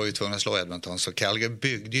slutspelet var vi tvungna att slå Edmonton. Så Calgary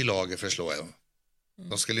byggde ju lager för att slå dem.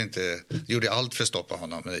 De skulle inte, gjorde allt för att stoppa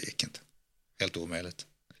honom, men det gick inte. Helt omöjligt.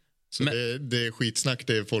 Så det är skitsnack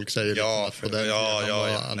det folk säger. Ja,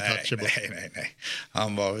 nej.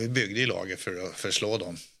 Vi byggde ju lager för att slå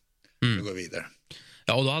dem. För att gå vidare.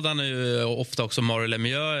 Ja, och då hade han ju ofta också Mario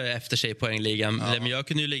Lemieux efter sig i poängligan. Ja. Lemieux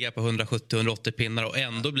kunde ju ligga på 170-180 pinnar och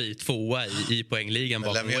ändå bli tvåa i poängligan.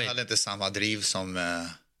 Men Lemieux hade inte samma driv som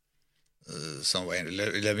Wayne.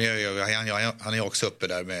 Lemieux, han är också uppe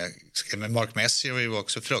där med Mark Messier, var ju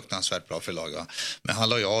också fruktansvärt bra för lag. Men han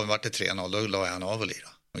la ju av, vart det 3-0, då la han av och lira.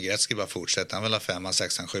 Och Gretzky bara fortsätta, han vill ha 5,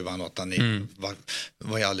 6, 7, 8, 9.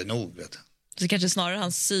 Var ju aldrig nog, vet du. Så kanske snarare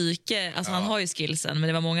hans psyke, alltså han har ju skillsen, men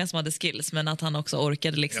det var många som hade skills, men att han också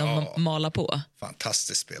orkade liksom mala på.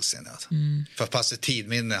 Fantastiskt spelsinne. För pass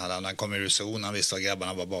tidminne hade han kom ur zon, han visste att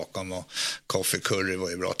grabbarna var bakom och Curry var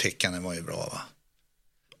ju bra, Tickanen var ju bra, va?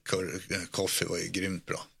 Coffee var ju grymt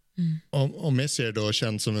bra. Om Messier då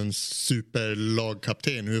känns som en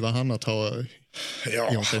superlagkapten, hur var han att ha?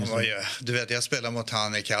 Ja, han var ju, du vet, jag spelade mot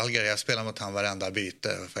han i Calgary, jag spelade mot han varenda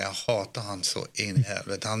byte, för jag hatade han så in i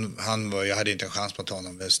helvete. Jag hade inte en chans mot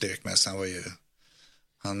honom med styrkmässigt,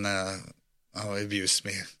 han var ju bjus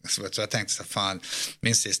med. Så jag tänkte så fan,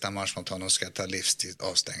 min sista match mot honom ska jag ta livstid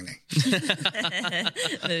avstängning.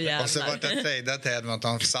 Och så var jag tradad till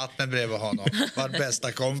Edmonton, satt med bredvid honom, var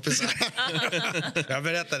bästa kompisar. Jag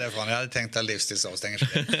berättade det för honom, jag hade tänkt ta livstidsavstängning.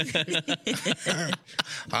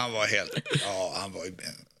 Han var helt,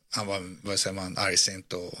 han var vad säger man,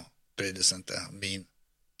 argsint och brydde sig inte, min.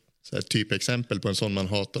 Så ett typexempel på en sån man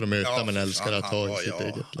hatar att möta men älskar att ha i sitt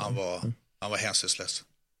eget. Han var hänsynslös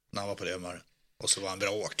när han var på det humöret. Och så var han bra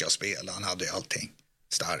att åka och spela. Han hade ju allting.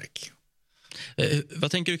 Stark.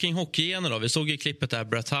 Vad tänker du kring hockeygener då? Vi såg i klippet där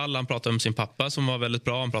Brett Hull, han pratade om sin pappa som var väldigt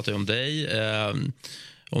bra. Han pratade om dig.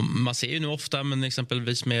 Och man ser ju nu ofta, men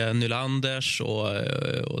exempelvis med Nylanders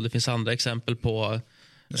och det finns andra exempel på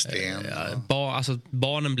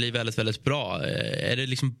barnen blir väldigt, väldigt bra.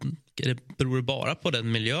 Beror det bara på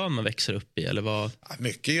den miljön man växer upp i? Eller vad? Ja,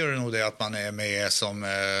 mycket gör det nog det att man är med som...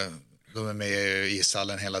 De är med i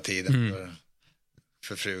ishallen hela tiden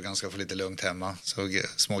för frugan ska få lite lugnt hemma. Så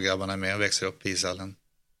smågrabbarna är med och växer upp i ishallen.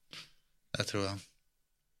 Det tror jag.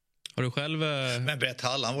 Har du själv... Men Brett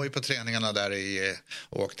Hull, han var ju på träningarna där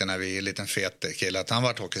och åkte när vi är en liten fet kille. Att han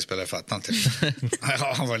var hockeyspelare, fattar inte.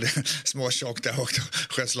 Ja, han var småtjock där och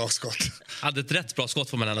sköt slagskott. Hade ett rätt bra skott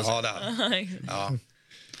får man ändå säga. Ja, det ja.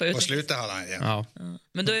 På slutet hade han ja.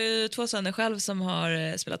 Men du är ju 2 söner själv som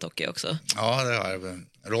har spelat hockey också. Ja, det har jag.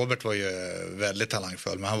 Robert var ju väldigt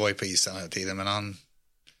talangfull, men han var ju på isen hela tiden. Men han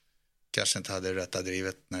kanske inte hade rätta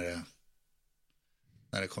drivet när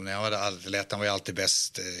det kom ner. Han var ju alltid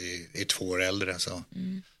bäst i 2 år äldre. Så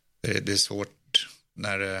det är svårt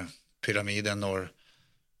när pyramiden når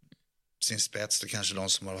sin spets. Då kanske de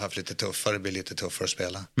som har haft lite tuffare blir lite tuffare att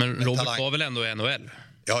spela. Men Robert var väl ändå i NHL?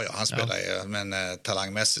 Ja, han spelade ju, men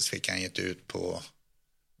talangmässigt fick han inte ut på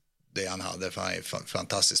det han hade, för han är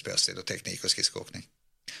fantastisk spelstil och teknik och skridskoåkning.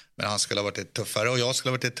 Men han skulle ha varit lite tuffare och jag skulle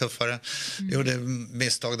ha varit lite tuffare. Gjorde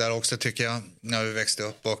misstag där också tycker jag när vi växte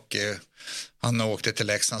upp och han åkte till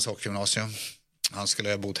Leksands hockeygymnasium. Han skulle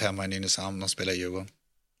ha bott hemma i Nynäshamn och spela i Djurgården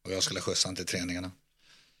och jag skulle skjutsa han till träningarna.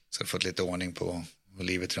 Så jag fått lite ordning på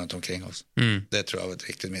livet runt omkring oss. Det tror jag var ett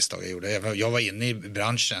riktigt misstag jag gjorde. Jag var inne i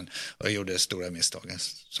branschen och jag gjorde stora misstag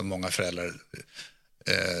som många föräldrar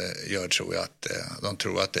gör, tror jag. Att de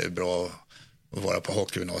tror att det är bra att vara på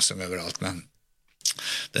hockeygymnasium överallt, men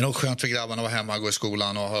det är nog skönt för grabbarna att vara hemma, gå i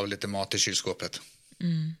skolan och ha lite mat i kylskåpet.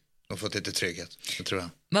 De har fått lite trygghet, det tror jag.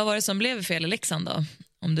 Vad var det som blev fel i Leksand då?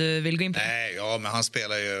 Om du vill gå in på det. Nej, men han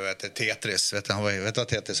spelar ju Tetris. Vet du vad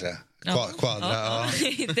Tetris är? Kvadra. Ja.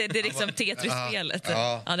 Det är liksom Tetris-spelet.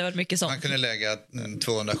 Ja, det har varit mycket sånt. Han kunde lägga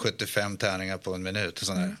 275 tärningar på en minut.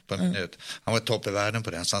 På en minut. Han var topp i världen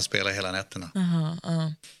på det, så han spelade hela nätterna.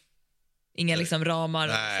 Inga liksom ramar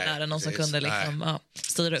eller någon som kunde liksom,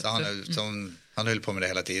 styra upp. Han höll på med det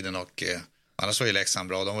hela tiden och annars var ju Leksand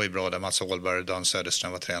bra. De var ju bra där. Mats Åhlberg och Dan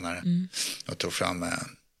Söderström var tränare och tog fram.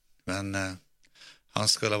 Men han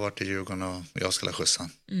skulle ha varit i Djurgården och jag skulle ha skjutsa.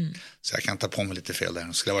 Så jag kan ta på mig lite fel där.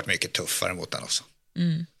 Det skulle ha varit mycket tuffare mot den också.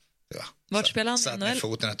 Ja. Vart spelar han i NHL? NHL?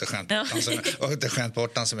 Foten och inte skämt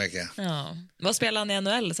bort han så mycket. Ja. Vad spelar han i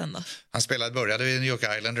NHL sen då? Han började i New York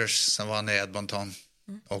Islanders, sen var han i Edmonton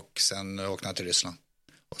och sen åkte han till Ryssland.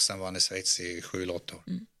 Och sen var han i Schweiz i 7-8 år.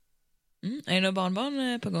 Är det några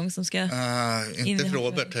barnbarn på gång som ska inte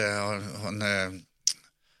Robert.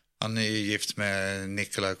 Han är gift med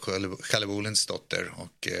Nikola Kalevolins dotter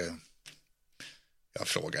och jag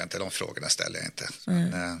frågar inte, de frågorna ställer jag inte.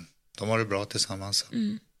 Men, de har det bra tillsammans.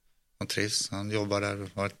 De trivs. Han jobbar där.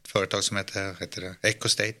 Har ett företag som heter det Echo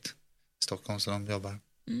State i Stockholm, så de jobbar.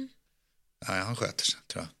 Ja, han sköter sig,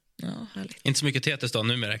 tror jag. Ja, härligt. Inte så mycket tetes då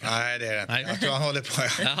numera kanske? Nej, det är det inte. Jag tror han håller på.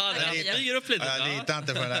 Jag flyger upp lite. Jag litar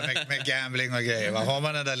inte på det där med gambling och grejer. Har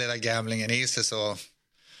man den där lilla gamblingen i sig så...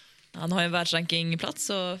 Han har ju en världsrankingplats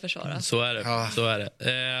att försvara. Så är det. Ja. Så är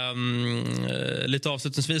det. Lite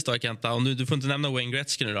avslutningsvis då, Kenta. Om du får inte nämna Wayne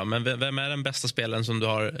Gretzky nu då, men vem är den bästa spelaren som du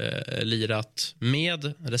har lirat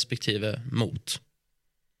med respektive mot?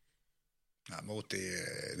 Ja, mot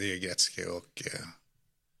det är Gretzky och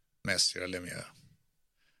Messi eller Lemieux.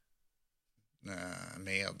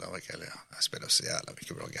 Jag spelar så jävla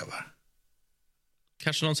mycket bra grabbar.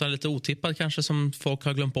 Kanske någon som är lite otippad kanske som folk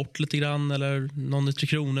har glömt bort lite grann, eller någon i 3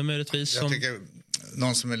 kronor möjligtvis. Jag tycker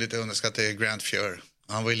någon som är lite underskattad är Grant Fuhr.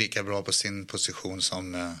 Han var ju lika bra på sin position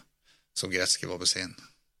som Gretzky var på sin.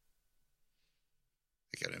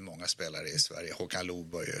 Jag tycker det är många spelare i Sverige. Håkan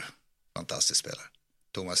Loob var ju fantastisk spelare.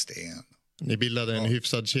 Thomas Sten. Ni bildade en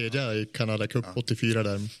hyfsad kedja i Canada Cup 84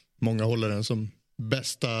 där många håller den som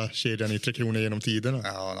bästa kedjan i 3 kronor genom tiderna.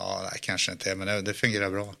 Ja, kanske inte, men det fungerar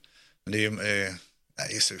bra. Men det är ju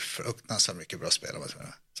det är så fruktansvärt mycket bra spelare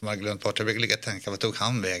som har glömt bort. Jag brukar ligga och tänka, vad tog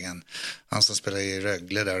han vägen? Han som spelar i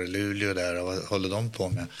Rögle där och Luleå där, och vad håller de på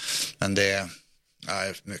med? Men det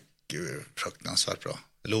är mycket fruktansvärt bra.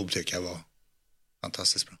 Loob tycker jag var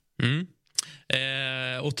fantastiskt bra.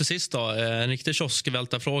 Och till sist då, en riktig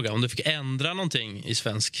kioskvältarfråga. Om du fick ändra någonting i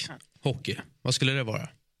svensk hockey, vad skulle det vara?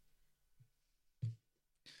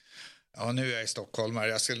 Ja, nu är jag i Stockholm.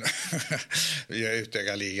 Jag skulle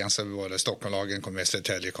utöka ligan så både Stockholmlagen kommer med,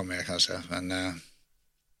 Södertälje kommer med kanske. Men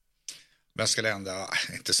jag skulle ändra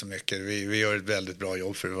inte så mycket. Vi gör ett väldigt bra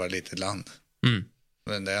jobb för att vara ett litet land.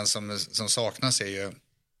 Men det som saknas är ju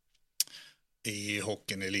i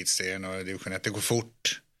hockeyn, elitserien och division 1. Det går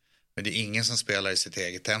fort. Men det är ingen som spelar i sitt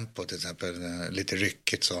eget tempo. Till exempel lite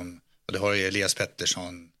ryckigt som... Och det har ju Elias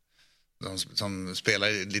Pettersson... som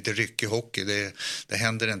spelar lite ryckig hockey. Det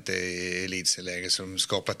händer inte i elitserieläge som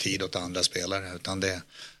skapar tid åt andra spelare, utan det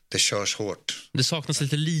körs hårt. Det saknas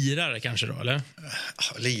lite lirare kanske då, eller?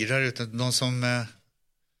 Lirare, utan de som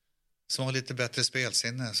har lite bättre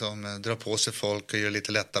spelsinne, som drar på sig folk och gör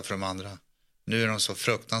lite lättare för de andra. Nu är de så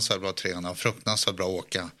fruktansvärt bra tränare och fruktansvärt bra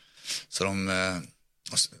åka. Så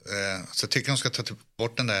så tycker de ska ta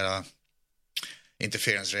bort den där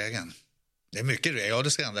interferensregeln. Det är mycket det. Ja,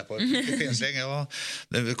 det ska ändra på. Ja,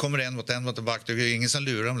 det kommer en mot back. Det är ingen som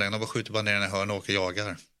lurar dem längre. De bara skjuter bara ner den i hörn och åker och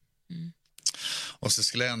jagar. Och så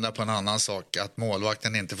skulle jag ändra på en annan sak. Att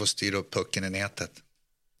målvakten inte får styra upp pucken i nätet.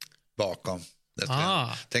 Bakom.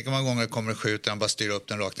 Tänk om många gånger kommer skjuta, han bara styr upp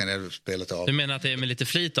den rakt ner i spelet av. Du menar att det är med lite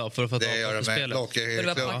flit av för att få ta på spelet?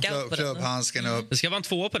 Klubbhandsken upp. Det ska vara en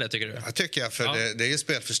 2 på det, tycker du? Jag tycker för det är ju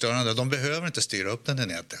spelförstörande. De behöver inte styra upp den i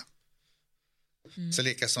nätet. Så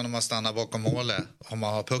lika som när man stannar bakom målet, om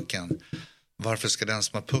man har pucken, varför ska den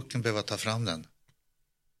som har pucken behöva ta fram den?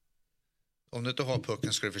 Om du inte har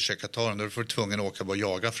pucken ska du försöka ta den, då är du tvungen att åka och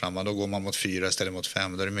jaga fram, och då går man mot 4 istället mot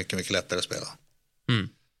 5, då är det mycket, mycket lättare att spela.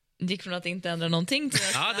 Det gick från att inte ändra någonting till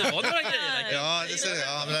att... Ja, det var några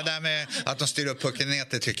grejer. Men det där med att de styr upp pucken ner,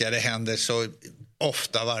 det tycker jag det händer så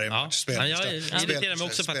ofta varje match. Jag irriterar mig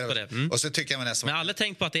också faktiskt på det. Och så tycker jag nästan... Men alla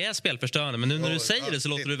tänkt på att det är spelförstörande, men nu när du säger det så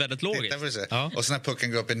låter det väldigt logiskt. Och så när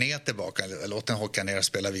pucken går upp i ner tillbaka, låt den hocka ner och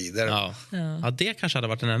spela vidare. Ja, det kanske hade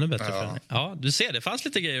varit en ännu bättre förändring. Ja, du ser, det fanns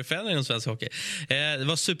lite grejer att förändra inom svensk hockey. Det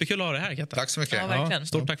var superkul att ha dig här, Kenta. Tack så mycket.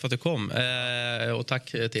 Stort tack för att du kom. Och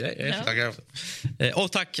tack till dig.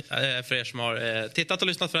 Och tack för er som har tittat och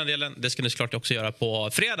lyssnat för den delen. Det ska ni såklart också göra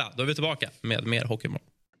på fredag. Då är vi tillbaka med mer Hockeymorgon.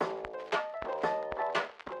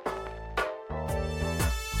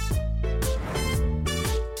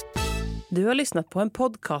 Du har lyssnat på en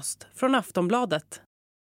podcast från Aftonbladet.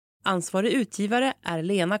 Ansvarig utgivare är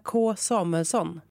Lena K. Samuelsson.